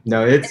 Yeah.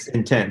 No, it's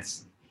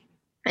intense.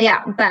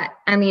 Yeah. But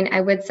I mean,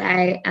 I would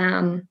say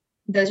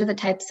those are the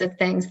types of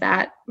things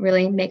that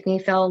really make me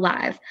feel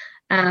alive.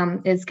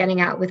 Is getting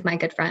out with my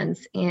good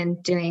friends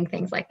and doing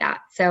things like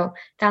that. So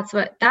that's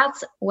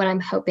what I'm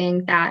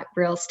hoping that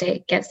real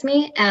estate gives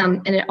me.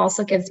 And it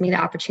also gives me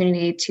the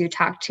opportunity to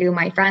talk to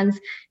my friends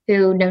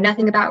who know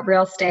nothing about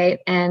real estate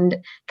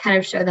and kind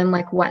of show them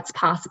like what's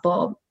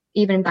possible,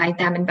 even by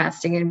them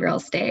investing in real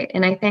estate.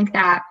 And I think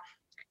that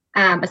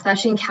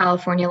especially in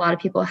California, a lot of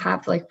people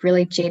have like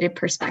really jaded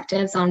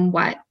perspectives on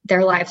what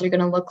their lives are going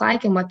to look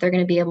like and what they're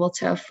going to be able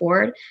to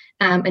afford.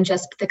 And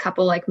just with a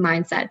couple like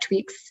mindset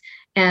tweaks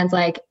and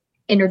like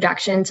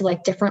introduction to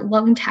like different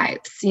loan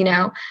types,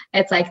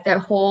 it's like their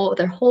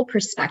whole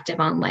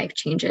perspective on life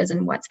changes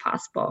and what's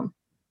possible.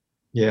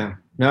 Yeah,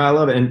 no, I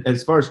love it. And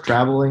as far as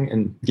traveling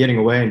and getting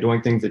away and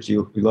doing things that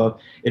you love,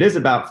 it is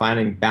about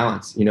finding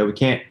balance. We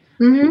can't,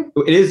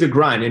 it is a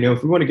grind.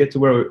 If we want to get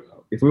to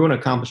if we want to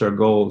accomplish our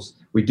goals,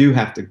 we do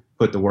have to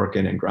put the work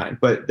in and grind,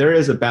 but there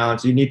is a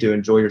balance. You need to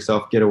enjoy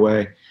yourself, get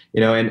away,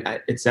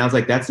 and it sounds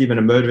like that's even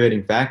a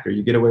motivating factor.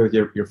 You get away with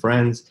your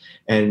friends,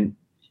 and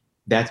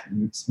that's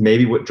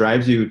maybe what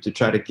drives you to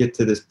try to get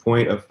to this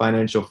point of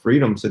financial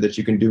freedom so that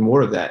you can do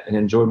more of that and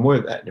enjoy more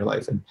of that in your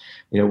life. And,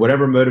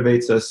 whatever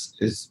motivates us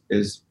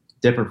is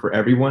different for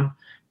everyone.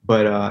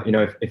 But,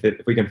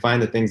 if we can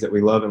find the things that we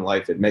love in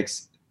life, it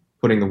makes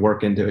putting the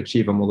work in to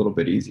achieve them a little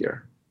bit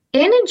easier.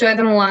 And enjoy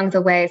them along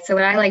the way. So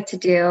what I like to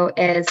do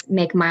is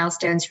make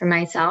milestones for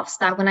myself so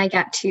that when I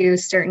get to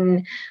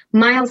certain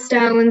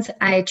milestones,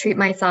 I treat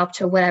myself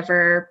to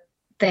whatever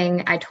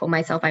thing I told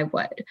myself I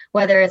would,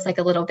 whether it's like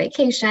a little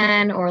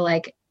vacation or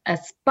like a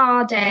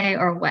spa day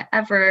or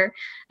whatever.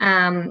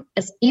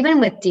 Even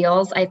with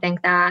deals, I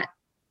think that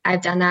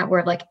I've done that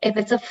where like, if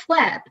it's a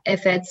flip,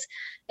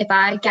 if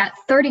I get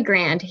 30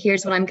 grand,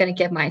 here's what I'm going to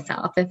give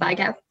myself. If I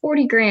get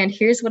 40 grand,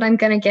 here's what I'm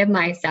going to give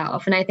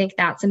myself. And I think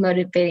that's a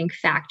motivating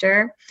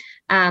factor.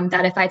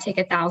 That if I take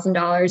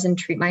 $1,000 and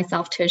treat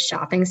myself to a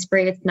shopping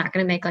spree, it's not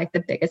going to make like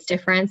the biggest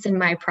difference in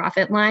my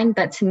profit line.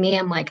 But to me,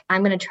 I'm like,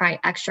 I'm going to try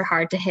extra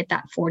hard to hit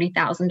that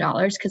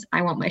 $40,000 because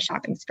I want my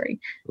shopping spree.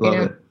 Love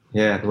it.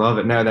 Yeah, love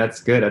it. No,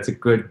 that's good. That's a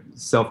good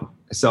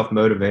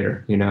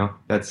self-motivator,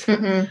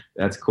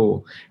 that's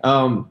cool.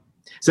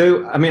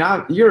 So, I mean,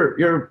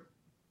 you're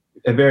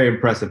a very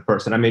impressive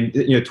person. I mean,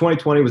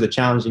 2020 was a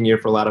challenging year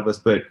for a lot of us,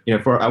 but,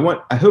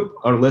 I hope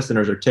our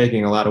listeners are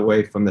taking a lot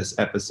away from this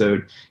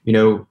episode.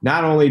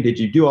 Not only did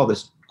you do all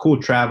this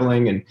cool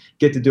traveling and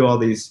get to do all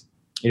these,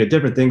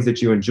 different things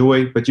that you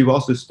enjoy, but you've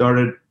also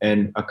started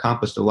and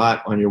accomplished a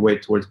lot on your way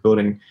towards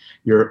building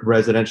your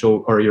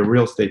residential or your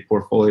real estate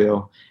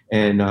portfolio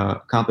and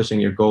accomplishing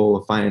your goal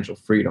of financial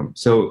freedom.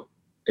 So,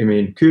 I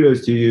mean,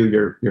 kudos to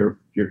you.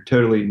 You're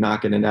totally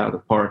knocking it out of the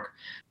park.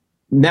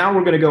 Now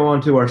we're going to go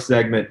on to our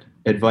segment,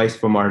 Advice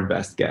from Our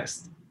Invest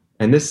Guest.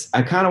 And this,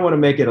 I kind of want to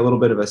make it a little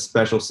bit of a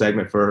special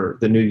segment for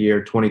the new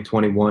year,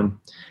 2021.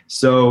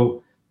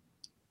 So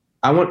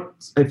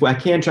if I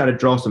can, try to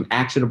draw some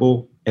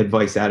actionable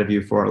advice out of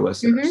you for our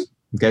listeners.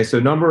 Okay,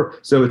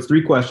 so it's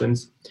 3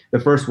 questions.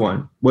 The first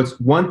one, what's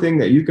one thing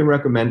that you can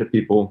recommend to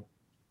people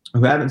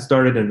who haven't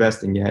started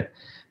investing yet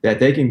that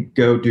they can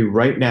go do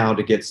right now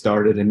to get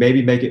started and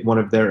maybe make it one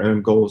of their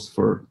own goals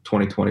for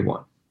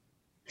 2021?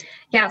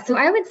 Yeah, so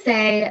I would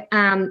say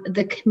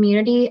the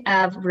community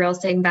of real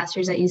estate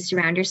investors that you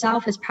surround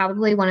yourself is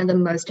probably one of the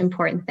most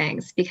important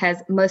things, because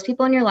most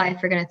people in your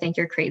life are going to think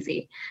you're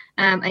crazy.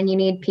 And you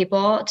need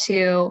people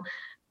to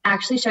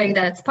actually show you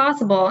that it's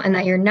possible and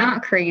that you're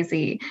not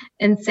crazy.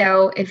 And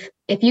so if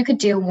you could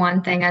do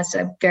one thing as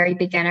a very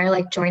beginner,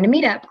 like join a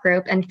meetup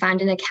group and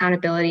find an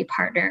accountability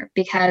partner,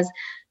 because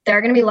there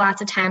are going to be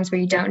lots of times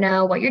where you don't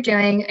know what you're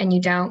doing and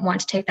you don't want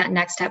to take that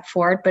next step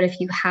forward. But if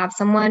you have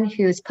someone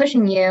who's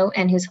pushing you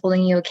and who's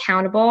holding you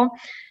accountable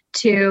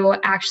to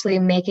actually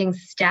making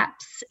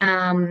steps,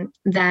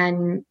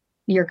 then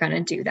you're going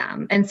to do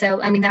them. And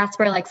so, I mean, that's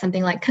where like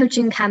something like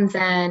coaching comes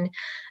in.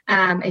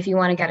 If you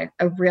want to get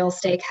a real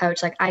estate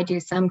coach, like I do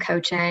some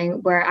coaching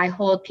where I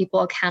hold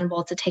people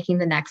accountable to taking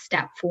the next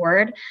step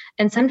forward.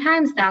 And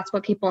sometimes that's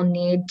what people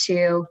need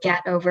to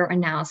get over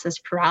analysis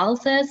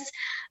paralysis.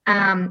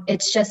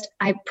 It's just,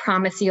 I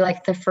promise you,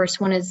 like the first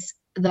one is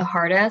the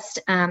hardest,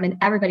 and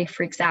everybody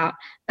freaks out.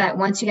 But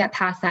once you get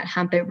past that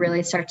hump, it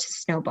really starts to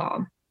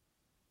snowball.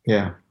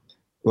 Yeah,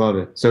 love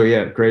it. So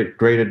yeah,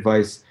 great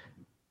advice.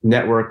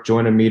 Network,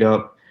 join a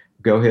meetup,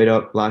 go hit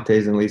up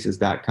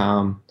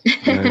lattesandleases.com,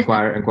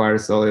 inquire to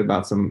Soli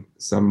about some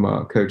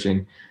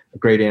coaching.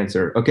 Great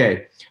answer.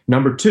 Okay,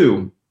 number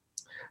 2,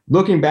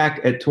 looking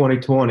back at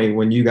 2020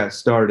 when you got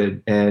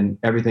started and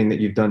everything that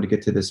you've done to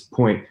get to this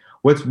point,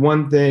 what's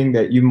one thing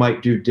that you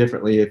might do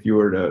differently if you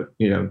were to,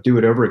 do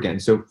it over again?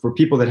 So for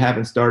people that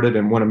haven't started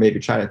and want to maybe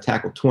try to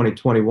tackle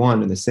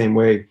 2021 in the same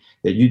way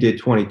that you did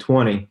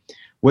 2020,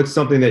 what's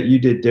something that you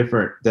did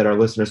different that our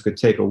listeners could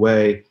take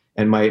away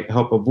and might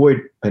help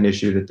avoid an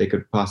issue that they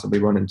could possibly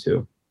run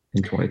into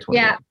in 2020?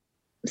 Yeah.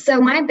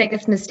 So my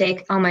biggest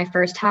mistake on my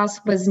first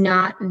house was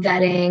not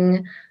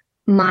vetting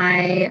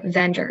my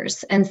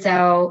vendors. And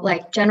so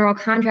like general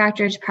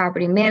contractors,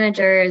 property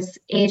managers,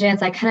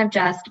 agents, I kind of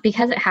just,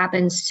 because it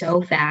happened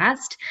so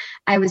fast,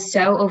 I was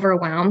so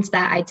overwhelmed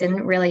that I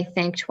didn't really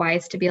think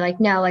twice to be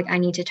like, no, like I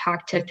need to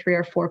talk to 3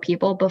 or 4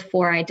 people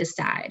before I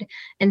decide.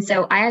 And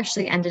so I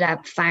actually ended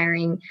up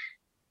firing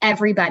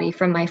everybody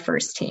from my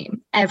first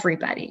team,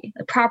 everybody,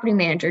 the property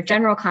manager,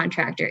 general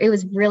contractor. It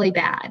was really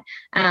bad.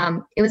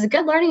 It was a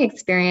good learning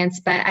experience,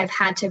 but I've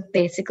had to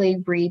basically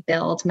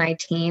rebuild my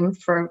team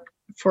for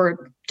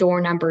door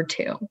number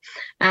 2.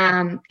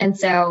 And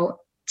so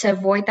to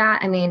avoid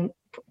that, I mean,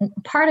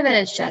 part of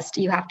it is just,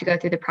 you have to go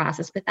through the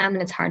process with them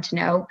and it's hard to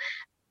know.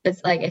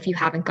 It's like, if you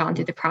haven't gone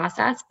through the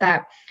process,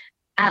 but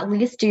at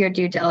least do your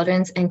due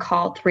diligence and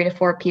call 3 to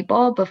 4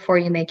 people before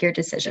you make your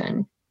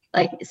decision.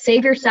 Like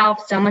save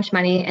yourself so much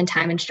money and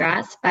time and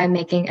stress by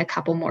making a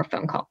couple more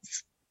phone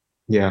calls.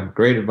 Yeah,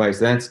 great advice.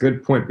 That's a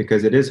good point,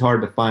 because it is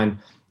hard to find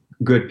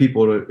good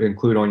people to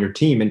include on your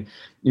team. And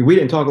we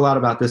didn't talk a lot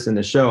about this in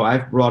the show.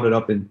 I've brought it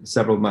up in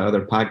several of my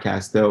other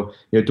podcasts, though.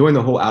 During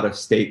the whole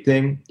out-of-state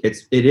thing,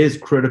 it is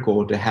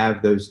critical to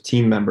have those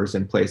team members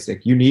in place.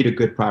 Like you need a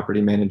good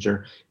property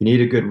manager, you need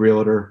a good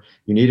realtor,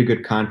 you need a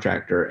good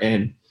contractor,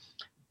 and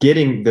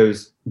getting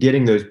those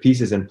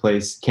pieces in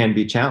place can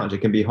be challenging.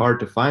 It can be hard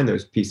to find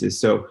those pieces.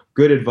 So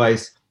good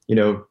advice.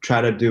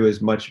 Try to do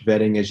as much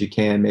vetting as you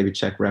can. Maybe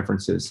check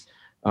references.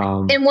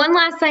 And one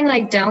last thing,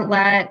 like don't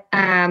let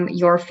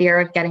your fear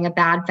of getting a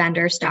bad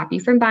vendor stop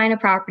you from buying a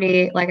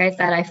property. Like I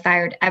said, I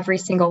fired every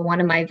single one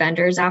of my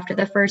vendors after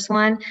the first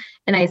one,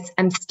 and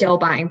I'm still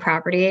buying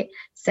property.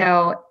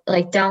 So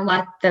like, don't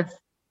let the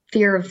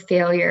fear of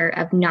failure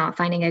of not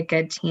finding a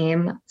good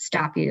team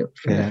stop you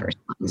from the first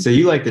one. So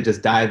you like to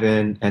just dive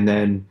in and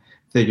then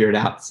figure it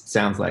out.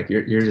 Sounds like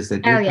you're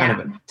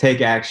kind of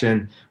take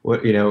action.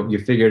 You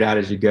figure it out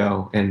as you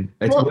go. And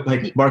it's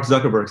like Mark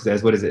Zuckerberg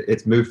says, what is it?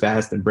 It's move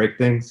fast and break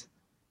things.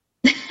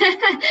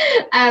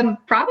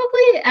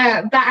 Probably.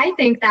 But I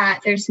think that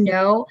there's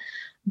no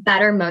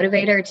better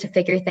motivator to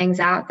figure things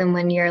out than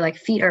when your like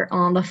feet are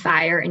on the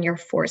fire and you're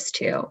forced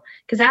to,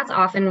 because that's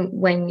often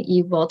when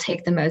you will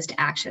take the most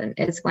action,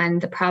 is when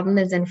the problem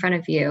is in front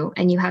of you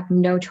and you have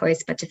no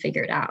choice but to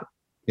figure it out.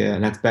 Yeah.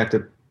 And that's back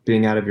to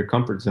being out of your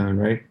comfort zone,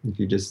 right? If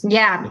you just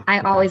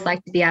I always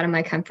like to be out of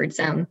my comfort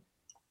zone.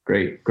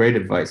 Great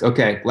advice.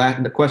 Okay,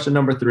 question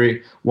number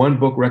 3. One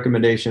book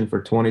recommendation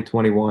for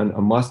 2021,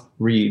 a must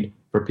read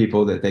for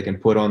people that they can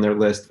put on their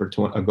list for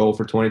a goal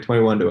for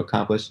 2021 to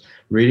accomplish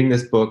reading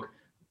this book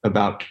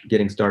about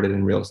getting started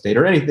in real estate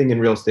or anything in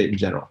real estate in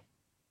general.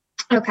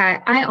 Okay,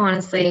 I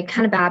honestly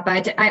kind of bad,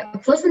 but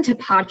I've listened to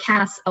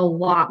podcasts a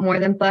lot more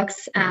than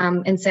books,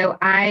 and so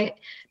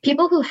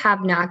people who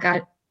have not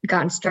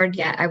gotten started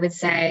yet, I would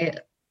say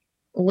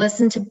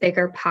listen to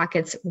Bigger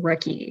Pockets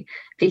Rookie,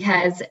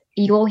 because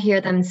you'll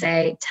hear them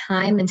say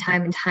time and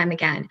time and time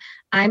again,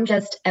 I'm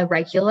just a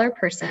regular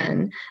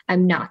person.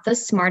 I'm not the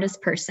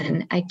smartest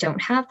person. I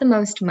don't have the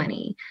most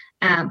money,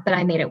 but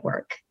I made it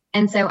work.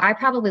 And so I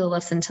probably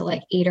listened to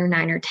like 8 or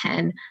 9 or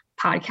 10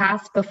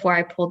 podcasts before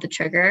I pulled the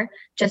trigger,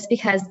 just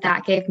because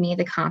that gave me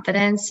the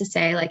confidence to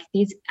say, like,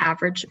 these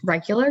average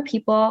regular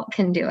people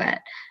can do it.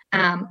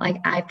 Like,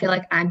 I feel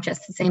like I'm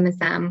just the same as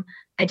them.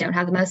 I don't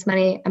have the most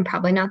money. I'm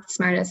probably not the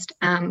smartest,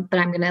 but I'm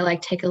going to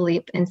like take a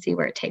leap and see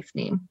where it takes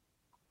me.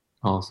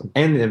 Awesome.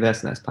 And the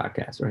Invest Nest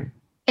podcast, right?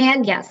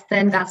 And yes, the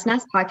Invest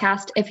Nest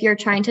podcast. If you're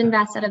trying to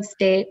invest out of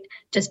state,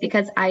 just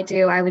because I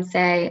do, I would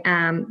say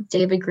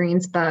David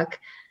Green's book,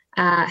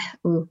 I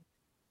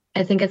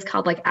think it's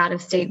called like Out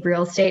of State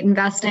Real Estate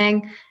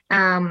Investing.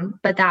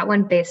 But that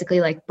one basically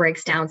like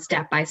breaks down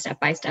step by step,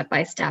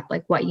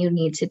 like what you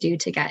need to do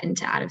to get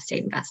into out of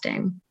state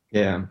investing.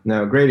 Yeah,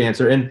 no, great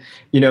answer. And,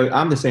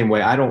 I'm the same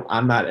way.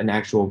 I'm not an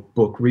actual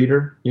book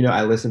reader.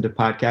 I listen to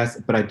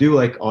podcasts, but I do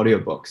like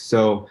audiobooks.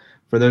 So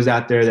for those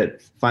out there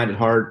that find it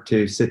hard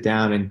to sit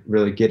down and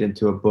really get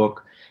into a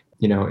book,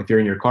 if you're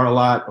in your car a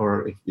lot,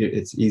 or if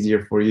it's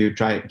easier for you,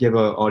 give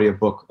an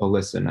audiobook a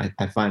listen.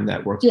 I find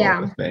that works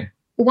well with me.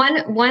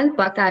 One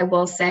book that I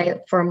will say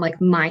from like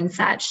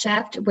mindset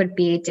shift would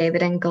be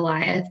David and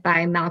Goliath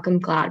by Malcolm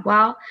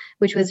Gladwell,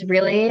 which was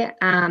really,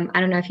 I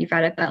don't know if you've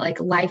read it, but like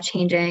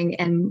life-changing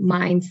and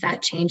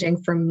mindset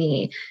changing for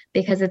me,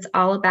 because it's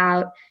all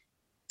about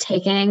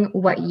taking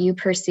what you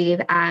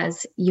perceive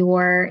as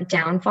your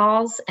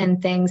downfalls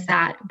and things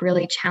that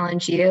really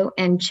challenge you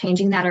and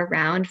changing that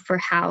around for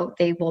how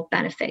they will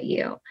benefit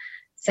you.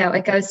 So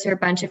it goes through a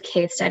bunch of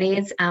case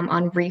studies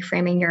on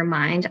reframing your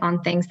mind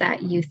on things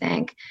that you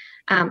think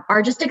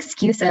are just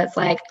excuses,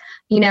 like,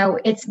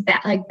 it's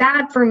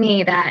bad for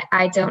me that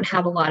I don't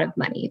have a lot of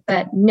money,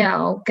 but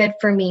no, good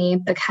for me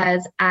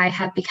because I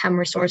have become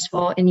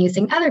resourceful in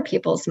using other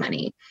people's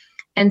money.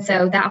 And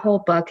so that whole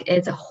book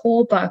is a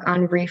whole book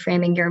on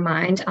reframing your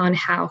mind on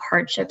how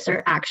hardships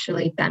are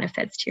actually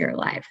benefits to your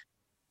life.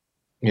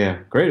 Yeah,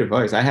 great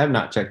advice. I have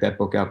not checked that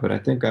book out, but I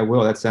think I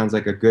will. That sounds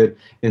like a good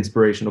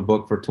inspirational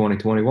book for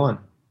 2021.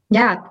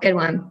 Yeah, good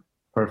one.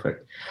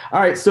 Perfect. All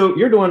right. So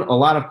you're doing a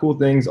lot of cool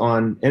things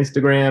on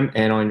Instagram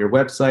and on your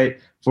website.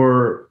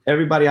 For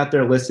everybody out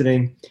there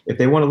listening, if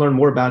they want to learn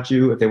more about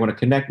you, if they want to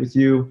connect with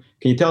you,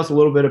 can you tell us a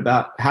little bit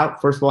about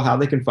first of all, how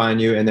they can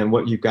find you, and then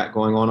what you've got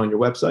going on your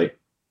website?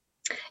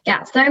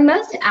 Yeah, so I'm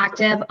most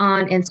active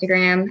on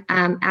Instagram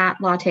at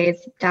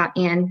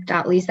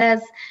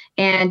lattes.and.leases,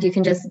 and you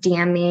can just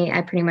DM me.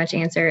 I pretty much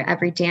answer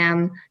every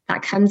DM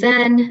that comes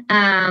in.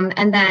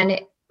 And then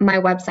my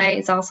website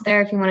is also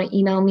there if you want to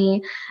email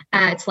me.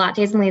 It's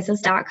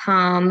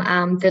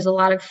lattesandleases.com. There's a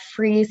lot of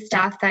free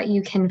stuff that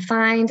you can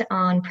find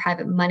on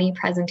private money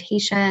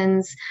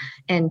presentations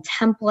and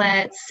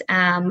templates.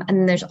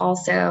 And there's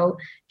also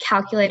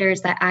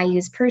calculators that I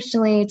use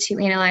personally to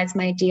analyze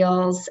my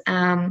deals,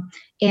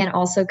 and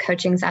also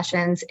coaching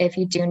sessions if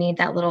you do need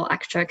that little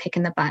extra kick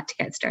in the butt to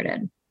get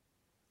started.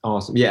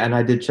 Awesome. Yeah, and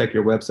I did check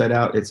your website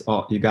out.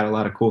 You got a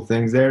lot of cool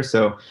things there.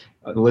 So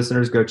the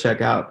listeners, go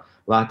check out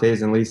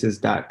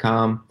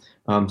lattesandleases.com.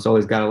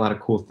 Soli's got a lot of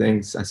cool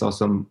things. I saw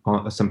some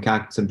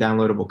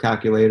downloadable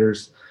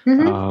calculators,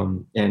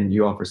 and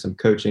you offer some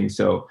coaching.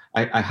 So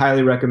I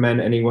highly recommend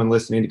anyone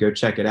listening to go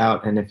check it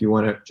out. And if you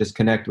want to just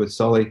connect with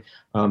Soli,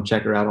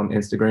 check her out on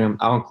Instagram.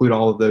 I'll include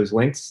all of those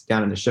links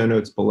down in the show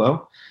notes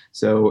below.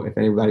 So if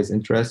anybody's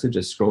interested,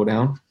 just scroll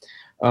down.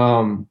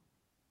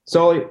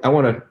 Soli, I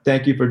want to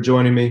thank you for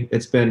joining me.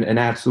 It's been an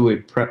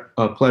absolute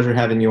pleasure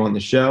having you on the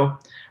show.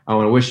 I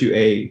want to wish you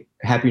a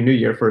Happy New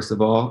Year, first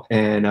of all,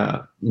 and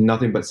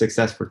nothing but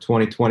success for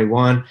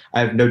 2021. I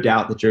have no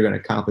doubt that you're going to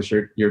accomplish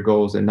your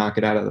goals and knock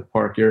it out of the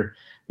park. You're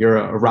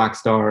a rock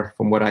star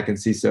from what I can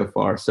see so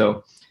far.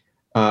 So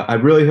I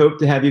really hope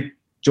to have you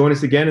join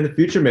us again in the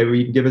future. Maybe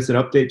you can give us an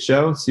update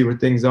show and see where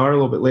things are a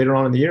little bit later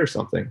on in the year or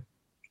something.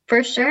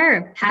 For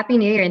sure. Happy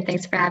New Year, and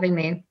thanks for having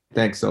me.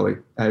 Thanks, Soli.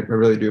 I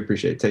really do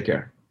appreciate it. Take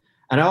care.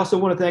 And I also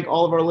want to thank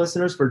all of our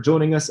listeners for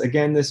joining us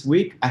again this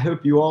week. I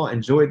hope you all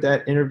enjoyed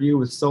that interview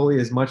with Soli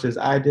as much as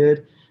I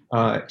did.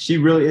 She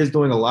really is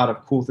doing a lot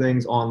of cool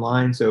things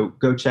online, so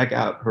go check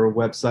out her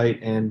website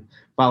and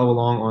follow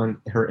along on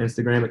her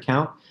Instagram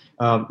account.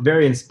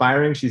 Very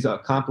inspiring. She's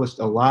accomplished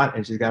a lot,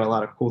 and she's got a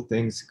lot of cool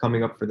things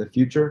coming up for the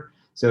future.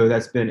 So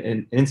that's been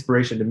an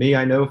inspiration to me,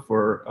 I know,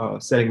 for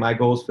setting my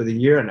goals for the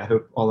year, and I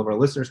hope all of our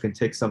listeners can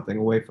take something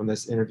away from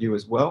this interview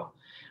as well.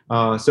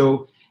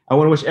 So I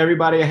want to wish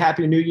everybody a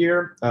Happy New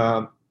Year.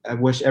 I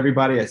wish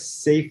everybody a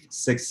safe,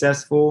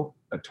 successful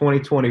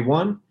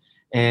 2021.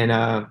 And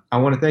I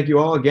want to thank you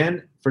all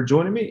again for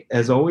joining me.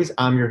 As always,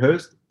 I'm your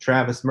host,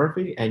 Travis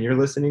Murphy, and you're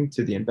listening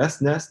to the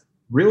Invest Nest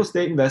Real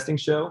Estate Investing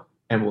Show.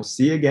 And we'll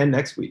see you again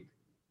next week.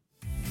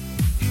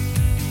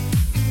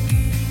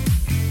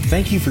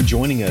 Thank you for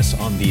joining us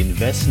on the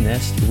Invest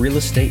Nest Real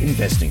Estate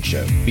Investing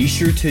Show. Be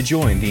sure to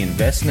join the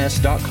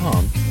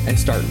investnest.com and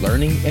start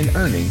learning and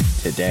earning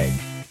today.